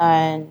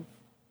 And,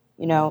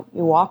 you know,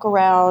 you walk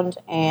around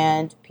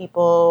and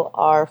people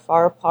are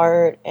far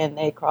apart and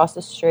they cross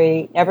the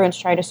street. Everyone's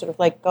trying to sort of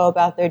like go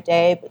about their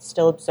day but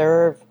still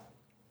observe,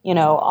 you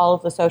know, all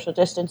of the social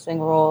distancing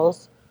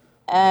rules.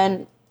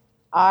 And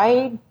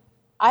I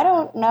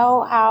don't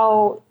know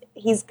how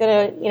he's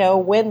going to, you know,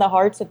 win the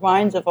hearts and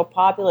minds of a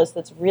populace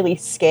that's really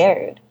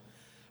scared.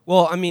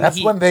 Well, I mean,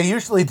 that's when they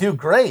usually do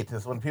great,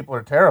 is when people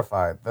are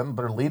terrified. Then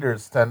their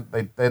leaders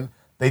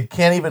they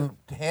can't even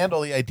handle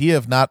the idea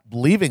of not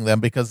believing them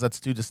because that's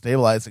too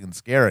destabilizing and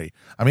scary.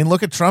 I mean,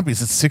 look at Trump.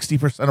 He's at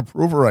 60%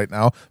 approval right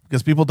now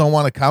because people don't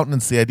want to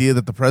countenance the idea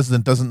that the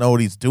president doesn't know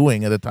what he's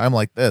doing at a time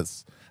like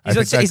this. I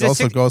think that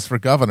also goes for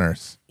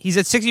governors. He's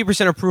at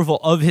 60% approval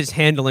of his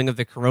handling of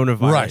the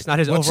coronavirus, right? Not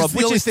his overall,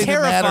 which is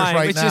terrifying,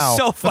 right which now. is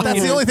so funny. But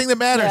that's the only thing that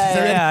matters.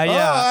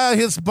 Yeah.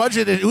 His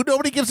budget,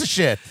 nobody gives a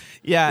shit.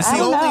 Yeah. It's the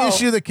only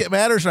issue that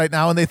matters right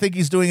now, and they think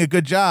he's doing a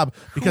good job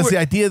because the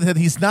idea that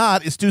he's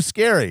not is too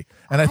scary.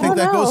 And I think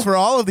that goes for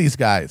all of these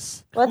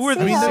guys. Maybe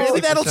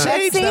that'll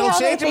change. That'll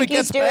change if it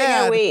gets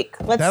bad.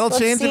 That'll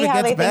change if it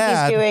gets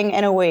bad. He's doing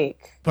in a week.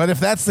 But if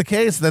that's the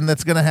case, then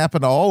that's going to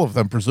happen to all of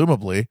them,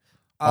 presumably.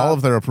 All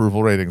of their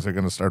approval ratings are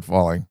going to start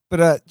falling.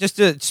 But just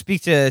to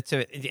speak to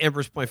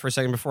Amber's point for a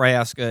second before I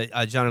ask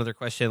John another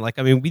question, like,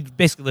 I mean, we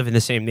basically live in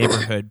the same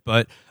neighborhood,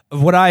 but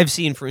of what I've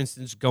seen, for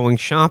instance, going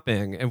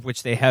shopping, in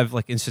which they have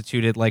like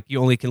instituted, like, you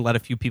only can let a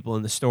few people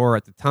in the store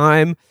at the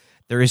time.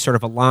 There is sort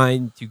of a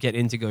line to get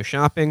in to go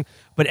shopping,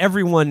 but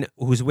everyone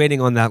who's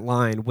waiting on that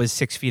line was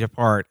 6 feet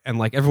apart, and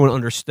like everyone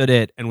understood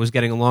it and was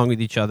getting along with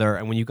each other.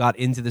 And when you got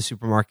into the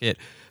supermarket,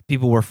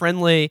 people were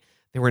friendly.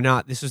 They were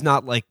not. This was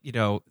not like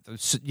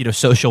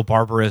social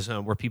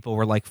barbarism where people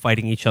were like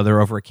fighting each other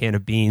over a can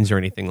of beans or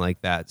anything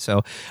like that.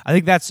 So I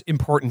think that's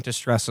important to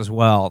stress as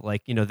well.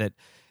 Like, you know, that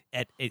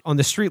on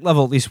the street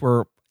level, at least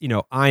where, you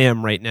know, I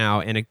am right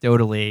now,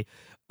 anecdotally,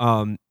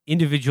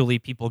 individually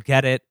people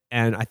get it,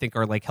 and I think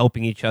are like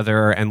helping each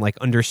other and like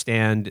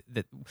understand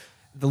that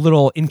the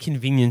little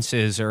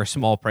inconveniences are a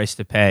small price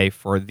to pay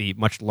for the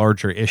much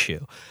larger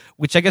issue,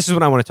 which I guess is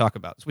what I want to talk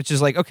about, which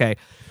is like, okay,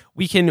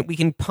 we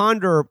can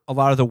ponder a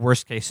lot of the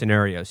worst case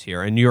scenarios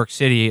here. And New York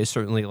City is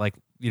certainly like,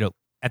 you know,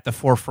 at the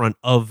forefront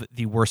of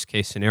the worst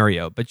case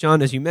scenario. But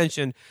John, as you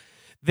mentioned,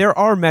 there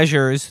are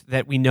measures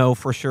that we know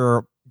for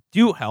sure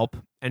do help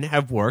and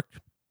have worked,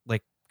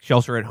 like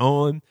shelter at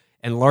home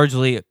and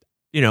largely,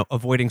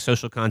 avoiding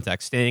social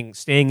contact,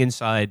 staying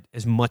inside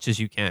as much as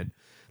you can.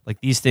 Like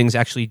these things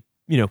actually,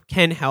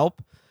 can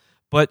help.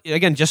 But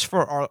again, just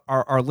for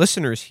our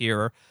listeners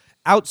here,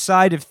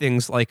 outside of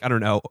things like, I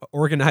don't know,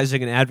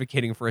 organizing and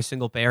advocating for a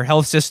single payer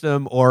health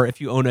system, or if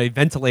you own a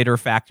ventilator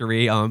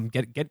factory,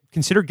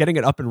 consider getting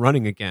it up and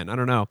running again. I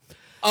don't know.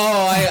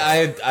 Oh,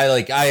 I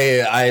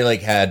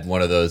had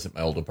one of those at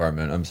my old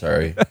apartment. I'm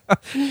sorry.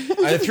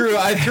 I threw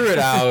it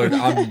out.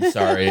 I'm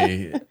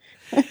sorry.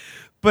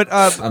 But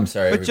I'm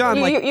sorry. But John,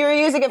 you were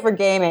using it for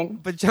gaming.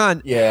 But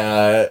John,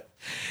 yeah.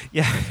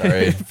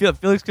 Sorry.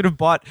 Felix could have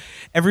bought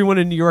everyone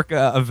in New York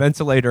a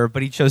ventilator,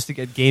 but he chose to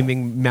get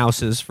gaming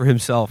mouses for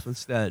himself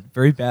instead.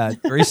 Very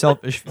bad. Very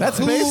selfish. That's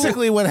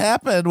basically what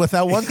happened with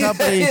that one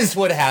company. That is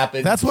what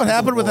happened. That's what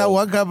happened with that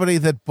one company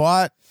that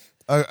bought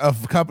a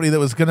company that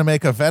was going to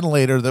make a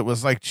ventilator that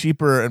was like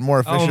cheaper and more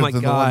efficient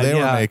than the one they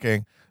were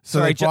making.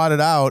 So they bought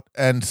it out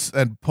and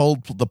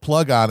pulled the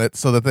plug on it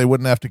so that they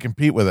wouldn't have to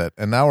compete with it.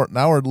 And now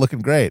we're looking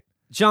great.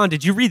 John,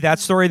 did you read that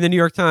story in the New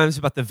York Times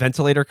about the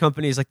ventilator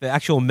companies, like the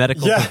actual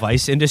medical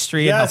device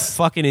industry, and how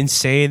fucking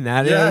insane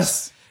that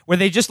is? Where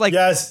they just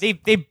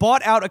they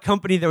bought out a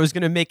company that was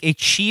going to make a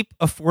cheap,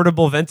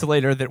 affordable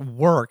ventilator that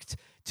worked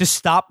to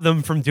stop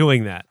them from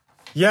doing that.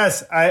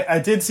 Yes, I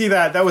did see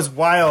that. That was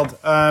wild,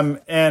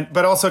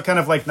 but also kind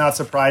of like not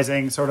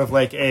surprising, sort of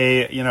like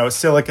a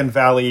Silicon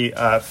Valley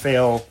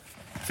failed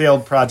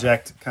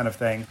project kind of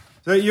thing.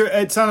 So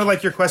it sounded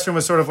like your question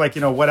was sort of like,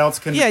 what else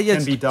can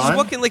be done?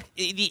 What can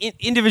the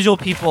individual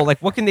people, like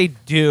what can they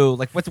do?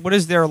 Like what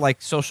is their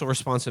like social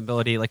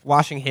responsibility? Like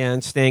washing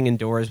hands, staying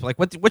indoors. Like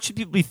what should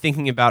people be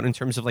thinking about in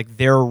terms of like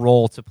their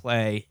role to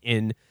play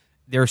in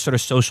their sort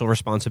of social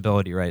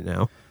responsibility right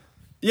now?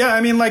 Yeah,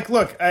 I mean, like,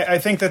 look, I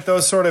think that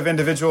those sort of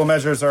individual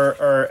measures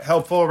are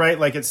helpful, right?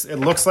 Like it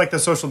looks like the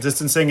social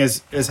distancing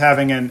is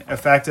having an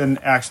effect in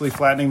actually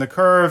flattening the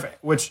curve,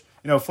 which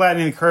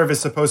flattening the curve is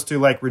supposed to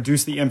like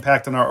reduce the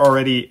impact on our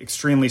already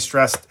extremely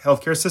stressed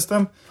healthcare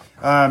system.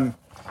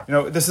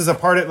 This is a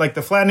part of like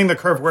the flattening the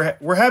curve.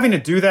 We're having to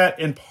do that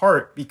in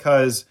part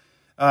because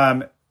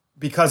our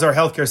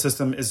healthcare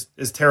system is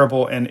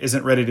terrible and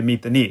isn't ready to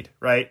meet the need,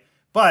 right?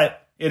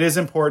 But it is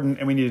important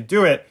and we need to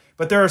do it.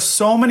 But there are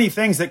so many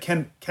things that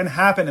can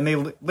happen,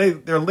 and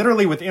they're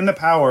literally within the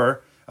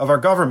power of our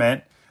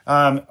government,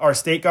 our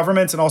state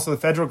governments, and also the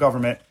federal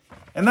government.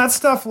 And that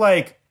stuff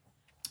like,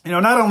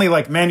 not only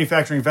like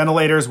manufacturing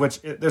ventilators, which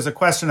there's a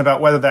question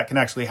about whether that can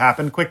actually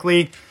happen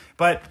quickly,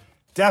 but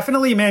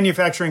definitely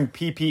manufacturing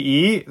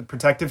PPE,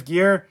 protective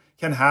gear,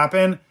 can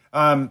happen.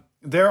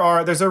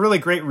 There's a really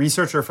great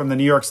researcher from the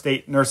New York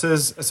State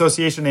Nurses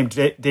Association named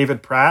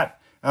David Pratt,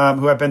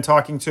 who I've been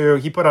talking to.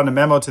 He put on a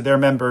memo to their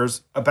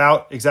members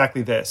about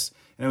exactly this,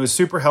 and it was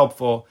super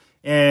helpful.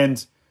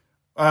 And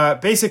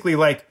basically,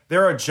 like,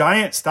 there are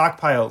giant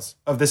stockpiles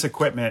of this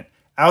equipment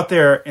out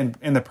there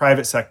in the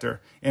private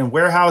sector, in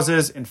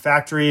warehouses, in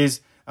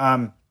factories.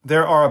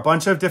 There are a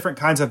bunch of different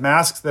kinds of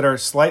masks that are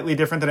slightly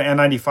different than an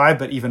N95,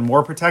 but even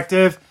more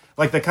protective,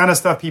 like the kind of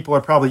stuff people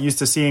are probably used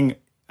to seeing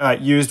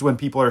used when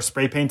people are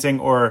spray painting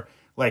or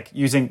like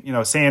using,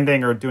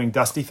 sanding or doing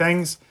dusty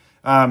things.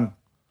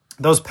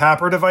 Those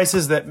PAPR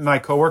devices that my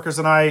coworkers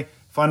and I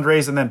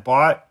fundraised and then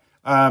bought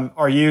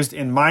are used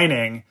in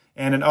mining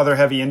and in other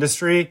heavy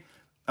industry.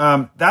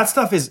 That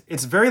stuff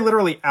it's very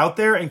literally out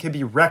there and can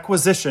be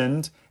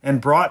requisitioned and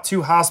brought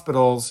to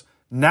hospitals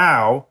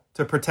now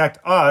to protect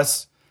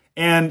us.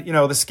 And,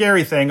 the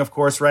scary thing, of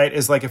course, right,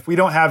 is like if we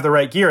don't have the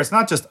right gear, it's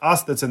not just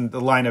us that's in the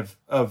line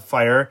of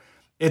fire.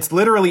 It's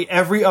literally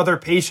every other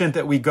patient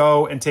that we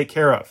go and take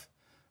care of,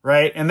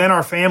 right? And then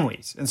our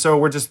families. And so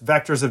we're just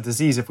vectors of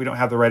disease if we don't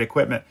have the right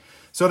equipment.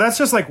 So that's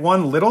just like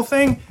one little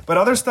thing. But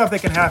other stuff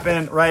that can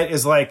happen, right,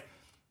 is like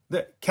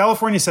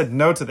California said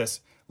no to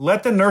this.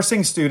 Let the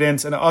nursing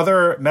students and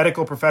other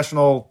medical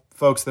professional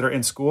folks that are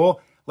in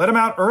school, let them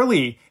out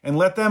early and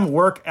let them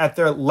work at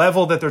their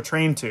level that they're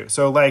trained to.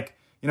 So like,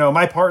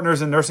 my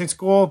partner's in nursing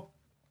school,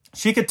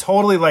 she could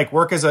totally like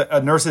work as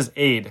a nurse's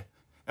aide.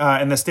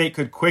 And the state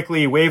could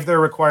quickly waive their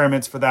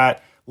requirements for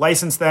that,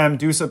 license them,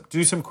 do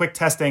some quick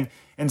testing,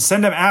 and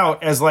send them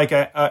out as like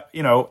a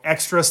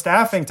extra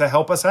staffing to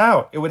help us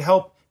out. It would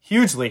help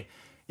hugely.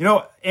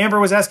 Amber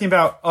was asking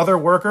about other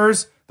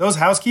workers, those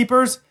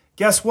housekeepers.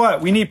 Guess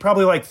what? We need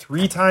probably like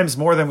 3 times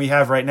more than we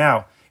have right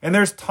now. And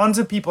there's tons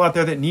of people out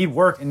there that need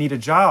work and need a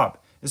job,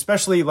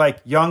 especially like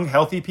young,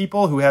 healthy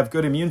people who have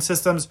good immune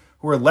systems,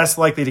 who are less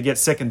likely to get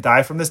sick and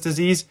die from this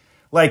disease.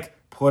 Like,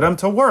 put them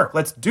to work.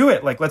 Let's do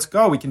it. Like, let's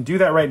go. We can do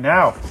that right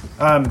now.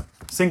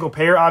 Single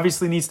payer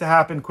obviously needs to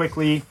happen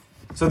quickly.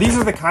 So these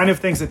are the kind of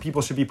things that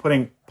people should be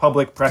putting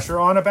public pressure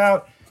on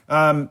about.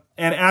 And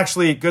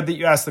actually, good that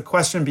you asked the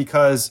question,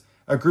 because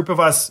a group of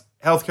us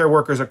healthcare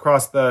workers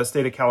across the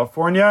state of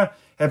California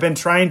have been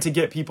trying to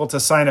get people to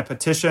sign a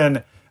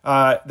petition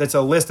that's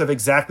a list of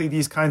exactly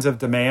these kinds of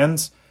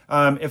demands.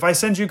 If I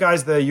send you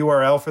guys the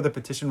URL for the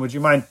petition, would you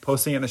mind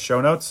posting it in the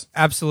show notes?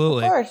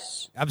 Absolutely. Of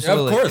course.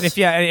 Absolutely. Yeah, of course.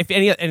 And if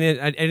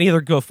any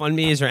other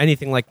GoFundMe's or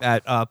anything like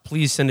that,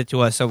 please send it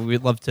to us. So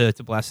we'd love to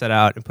blast that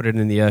out and put it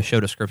in the show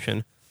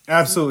description.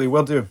 Absolutely,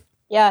 will do.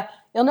 Yeah,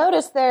 you'll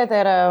notice there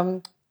that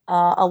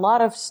a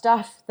lot of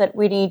stuff that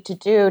we need to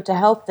do to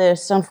help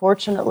this,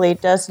 unfortunately,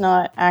 does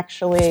not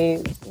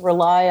actually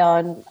rely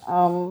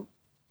on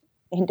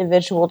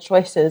individual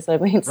choices. I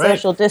mean,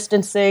 social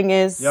distancing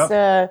is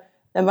the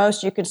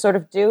most you can sort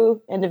of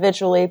do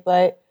individually,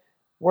 but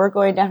we're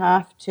going to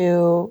have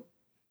to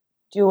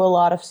do a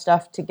lot of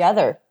stuff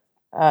together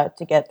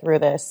to get through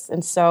this.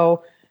 And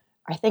so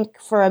I think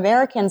for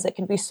Americans, it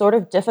can be sort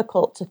of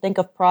difficult to think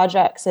of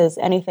projects as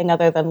anything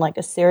other than like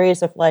a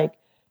series of like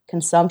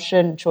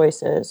consumption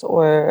choices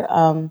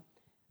or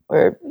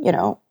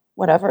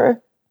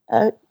whatever,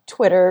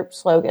 Twitter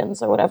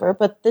slogans or whatever.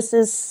 But this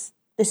is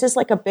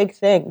like a big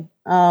thing.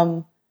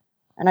 And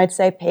I'd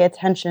say pay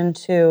attention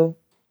to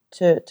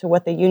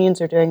what the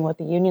unions are doing, what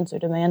the unions are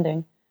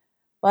demanding.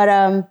 But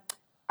I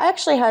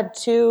actually had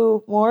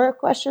two more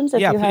questions.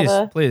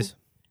 If Please.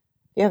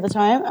 you have the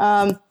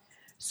time.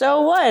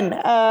 So one,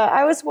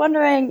 I was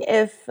wondering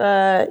if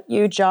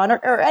you, John,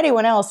 or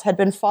anyone else had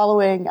been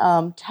following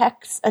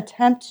tech's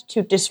attempt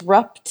to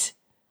disrupt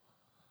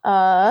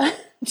the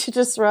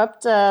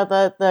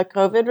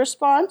COVID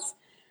response.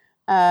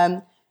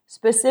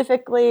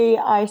 Specifically,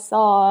 I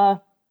saw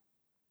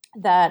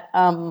that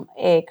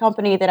a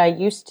company that I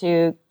used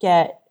to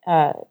get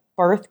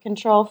birth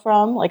control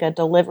from, like a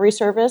delivery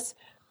service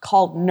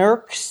called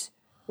Nurx,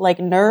 like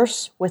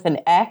nurse with an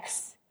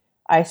X.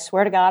 I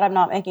swear to God, I'm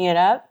not making it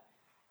up.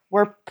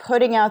 Were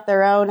putting out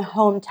their own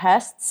home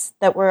tests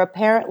that were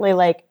apparently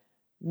like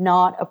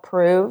not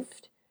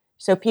approved.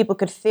 So people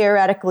could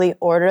theoretically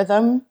order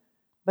them,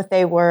 but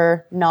they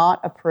were not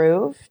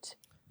approved.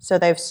 So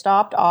they've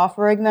stopped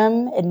offering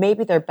them, and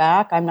maybe they're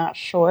back, I'm not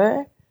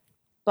sure.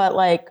 But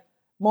like,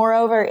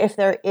 moreover, if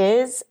there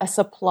is a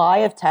supply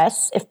of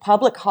tests, if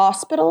public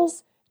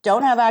hospitals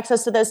don't have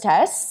access to those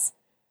tests,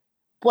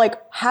 like,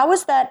 how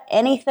is that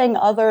anything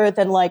other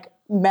than like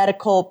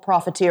medical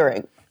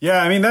profiteering?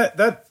 Yeah, I mean,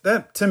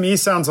 that to me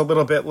sounds a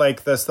little bit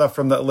like the stuff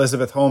from the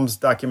Elizabeth Holmes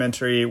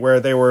documentary where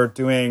they were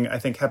doing, I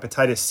think,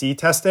 hepatitis C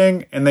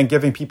testing and then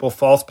giving people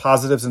false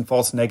positives and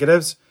false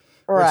negatives,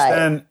 right,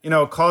 which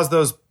then, caused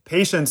those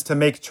patients to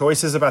make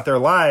choices about their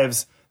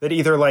lives that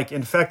either like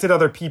infected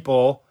other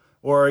people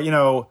or,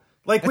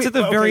 like it's at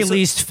the very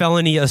least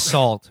felony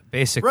assault,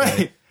 basically.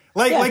 Right.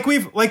 Like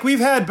we've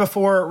had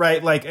before,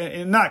 right? Like,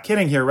 and not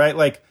kidding here, right?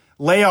 Like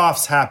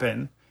layoffs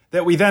happen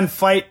that we then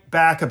fight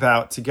back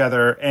about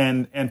together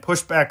and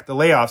push back the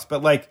layoffs.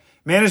 But like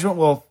management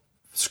will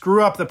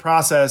screw up the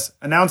process,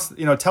 announce,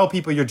 tell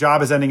people your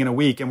job is ending in a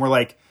week. And we're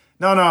like,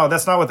 no,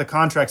 that's not what the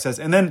contract says.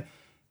 And then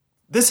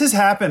this has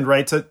happened,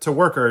 right, to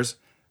workers,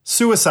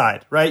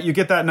 suicide, right? You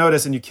get that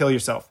notice and you kill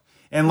yourself.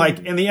 And like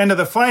in the end of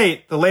the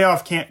fight, the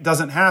layoff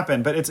doesn't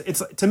happen. But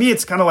it's to me,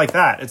 it's kind of like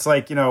that. It's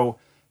like,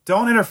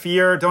 don't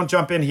interfere. Don't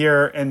jump in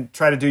here and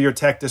try to do your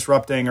tech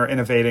disrupting or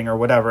innovating or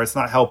whatever. It's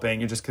not helping.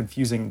 You're just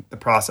confusing the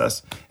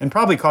process and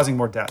probably causing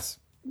more deaths.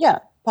 Yeah,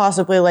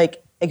 possibly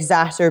like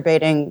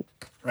exacerbating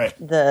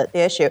the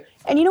issue.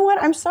 And you know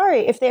what? I'm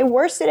sorry. If they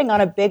were sitting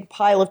on a big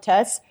pile of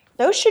tests,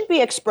 those should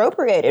be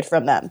expropriated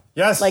from them.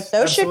 Yes, like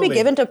those absolutely. should be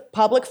given to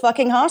public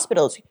fucking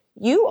hospitals.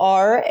 You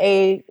are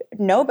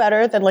no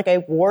better than like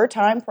a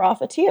wartime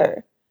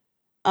profiteer.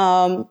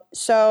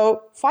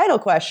 So final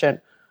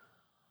question.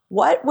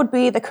 What would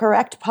be the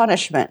correct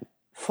punishment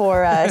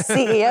for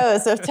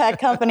CEOs of tech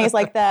companies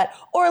like that?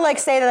 Or like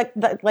say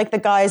that like the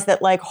guys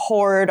that like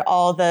hoard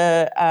all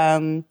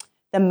the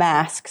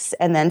masks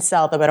and then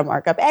sell them at a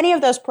markup. Any of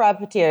those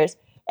profiteers.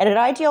 In an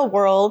ideal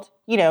world,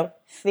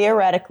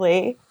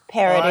 theoretically,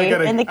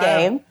 parity in the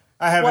game.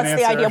 I have What's an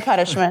the answer. ideal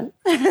punishment?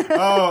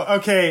 Oh,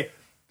 okay.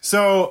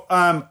 So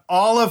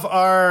all of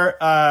our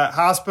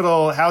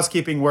hospital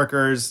housekeeping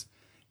workers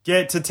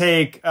get to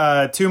take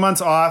 2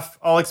 months off,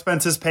 all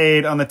expenses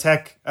paid on the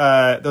tech,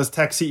 those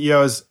tech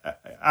CEOs'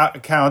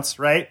 accounts,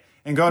 right?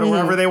 And go to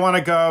wherever they want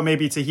to go,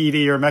 maybe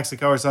Tahiti or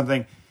Mexico or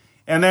something.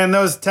 And then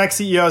those tech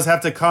CEOs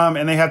have to come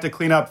and they have to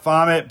clean up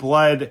vomit,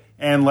 blood,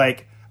 and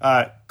like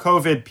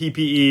COVID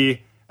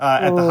PPE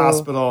at the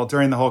hospital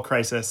during the whole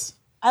crisis.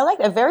 I like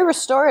that. Very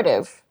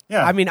restorative.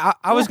 Yeah. I mean,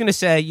 I was going to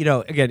say,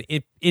 again,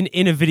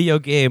 in a video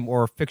game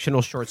or a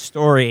fictional short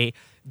story,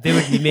 they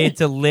would be made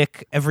to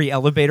lick every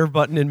elevator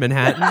button in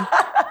Manhattan.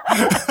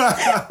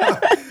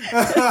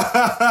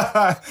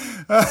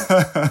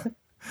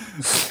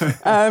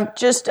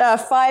 Just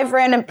 5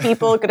 random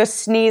people going to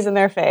sneeze in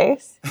their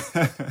face.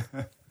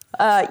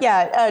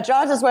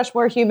 John's is much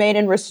more humane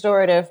and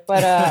restorative,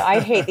 but I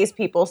hate these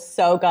people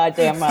so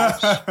goddamn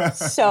much.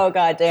 So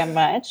goddamn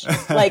much.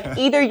 Like,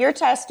 either your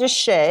test is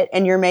shit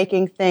and you're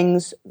making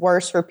things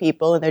worse for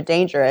people and they're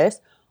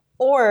dangerous,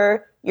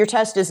 or your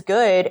test is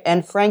good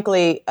and,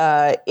 frankly,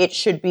 it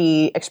should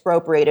be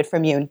expropriated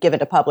from you and given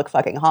to public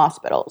fucking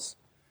hospitals.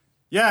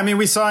 Yeah, I mean,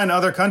 we saw in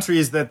other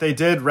countries that they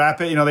did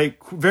rapid, they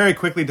very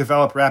quickly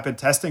developed rapid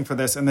testing for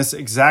this, and this is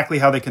exactly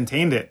how they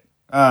contained it.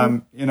 They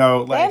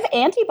have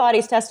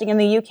antibodies testing in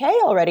the UK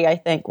already, I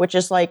think, which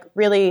is like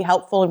really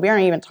helpful. And we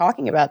aren't even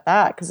talking about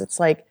that because it's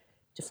like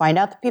to find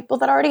out the people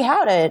that already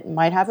had it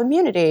might have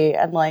immunity.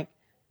 And like,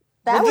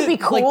 that would be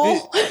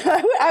cool.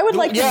 I would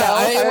like to know if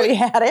I already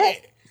had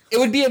it. It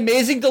would be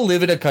amazing to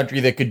live in a country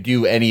that could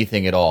do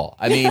anything at all.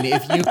 I mean,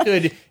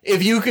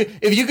 if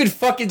you could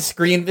fucking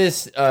screen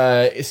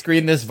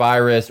this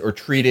virus or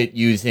treat it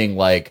using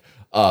like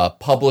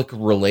public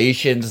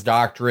relations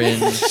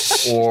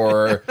doctrines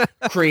or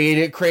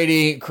creating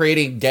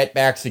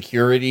debt-backed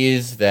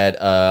securities that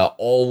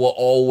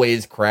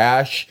always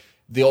crash.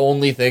 The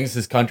only things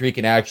this country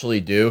can actually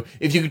do.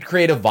 If you could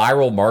create a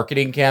viral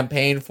marketing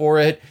campaign for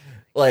it,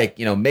 like,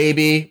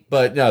 maybe,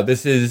 but no,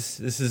 this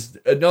is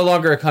no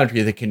longer a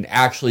country that can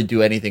actually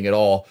do anything at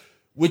all,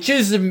 which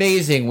is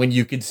amazing when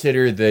you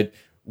consider that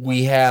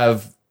we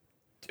have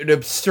an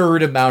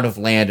absurd amount of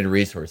land and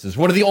resources.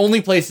 One of the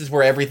only places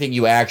where everything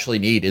you actually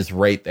need is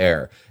right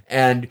there.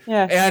 And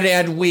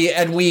we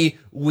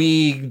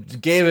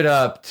gave it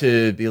up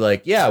to be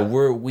like, yeah,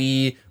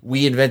 we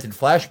invented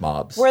flash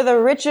mobs. We're the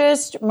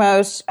richest,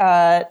 most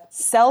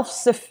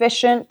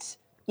self-sufficient,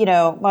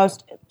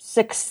 most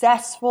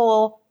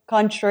successful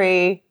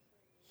country,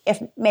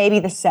 if maybe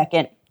the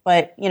second,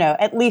 but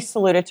at least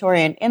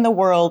salutatorian in the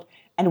world,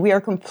 and we are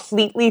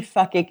completely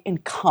fucking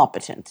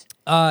incompetent.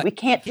 We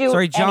can't do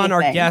Sorry, John, anything.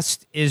 our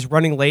guest is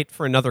running late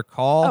for another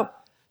call. Oh,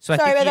 so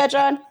sorry about that,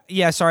 John.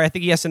 Yeah, sorry. I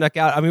think he has to knock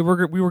out. I mean,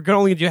 we were going to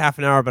only do half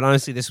an hour, but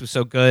honestly, this was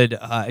so good,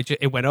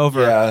 it went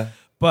over. Yeah.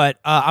 But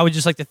I would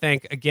just like to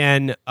thank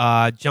again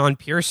John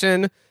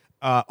Pearson,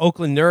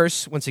 Oakland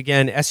nurse, once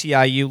again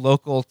SEIU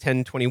Local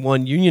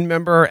 1021 union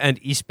member and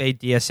East Bay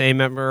DSA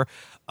member.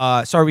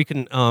 Sorry we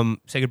can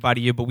say goodbye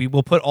to you, but we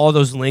will put all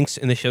those links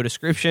in the show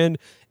description.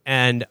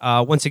 And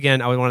once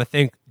again, I would want to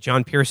thank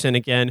John Pearson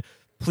again.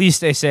 Please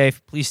stay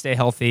safe. Please stay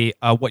healthy.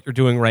 What you're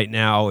doing right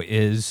now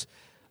is,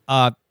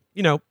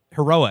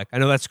 heroic. I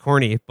know that's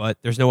corny, but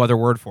there's no other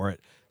word for it.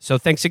 So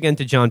thanks again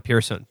to John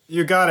Pearson.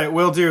 You got it.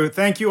 Will do.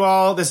 Thank you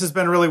all. This has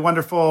been really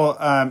wonderful.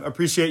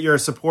 Appreciate your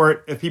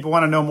support. If people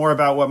want to know more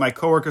about what my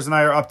coworkers and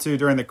I are up to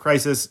during the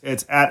crisis,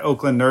 it's at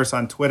Oakland Nurse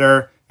on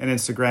Twitter and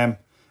Instagram.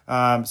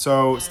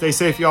 So stay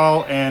safe,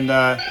 y'all, and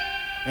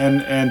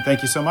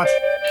thank you so much.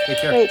 Take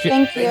care. Great,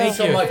 thank you. Thank you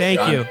so much, Thank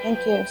John. you.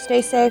 Thank you.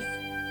 Stay safe.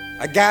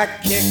 I got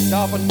kicked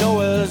off of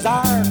Noah's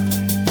Ark.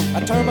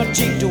 I turned my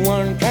cheek to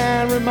one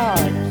kind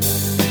remark.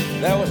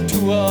 There was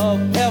two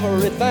of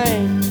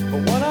everything,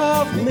 but one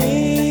of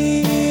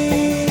me.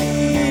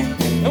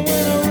 And when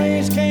the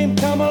rains came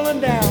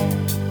tumbling down,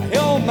 I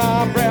held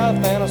my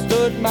breath and I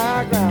stood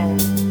my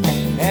ground.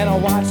 And I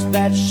watched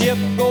that ship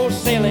go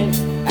sailing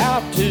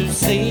out to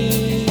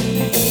sea.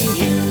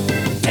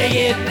 Take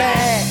it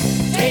back,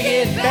 take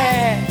it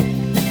back.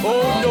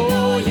 Oh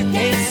no, you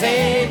can't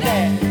say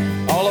that.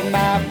 All of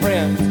my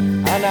friends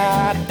are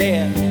not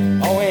dead.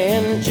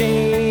 OMG,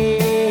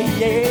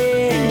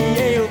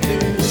 yeah,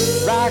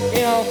 rock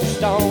and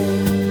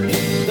stone.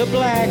 The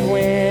black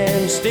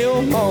wind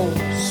still moans.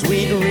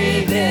 Sweet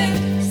revenge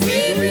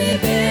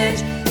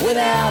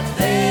without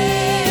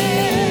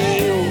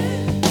fail.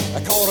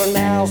 I caught an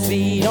owl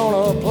seat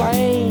on a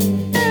plane.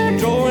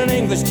 Drove an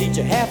English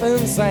teacher half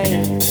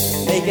insane,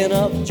 making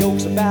up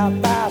jokes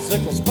about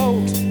bicycle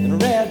spokes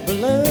and red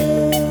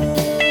balloons.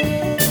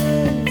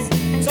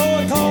 So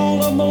I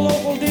called up my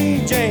local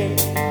DJ,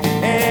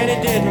 and he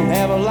didn't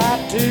have a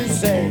lot to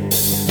say,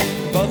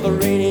 but the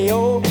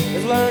radio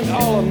has learned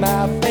all of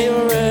my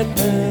favorite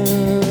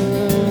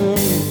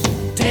tunes.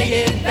 Take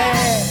it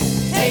back,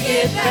 take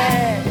it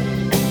back.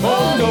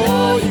 Oh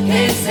no, you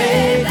can't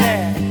say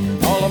that.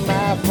 All of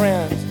my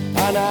friends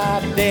are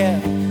not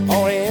dead.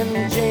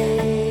 OMG,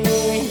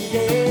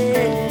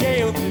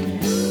 yeah,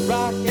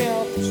 rock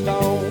and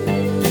stone.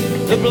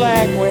 The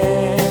black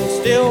wind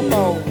still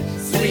moans.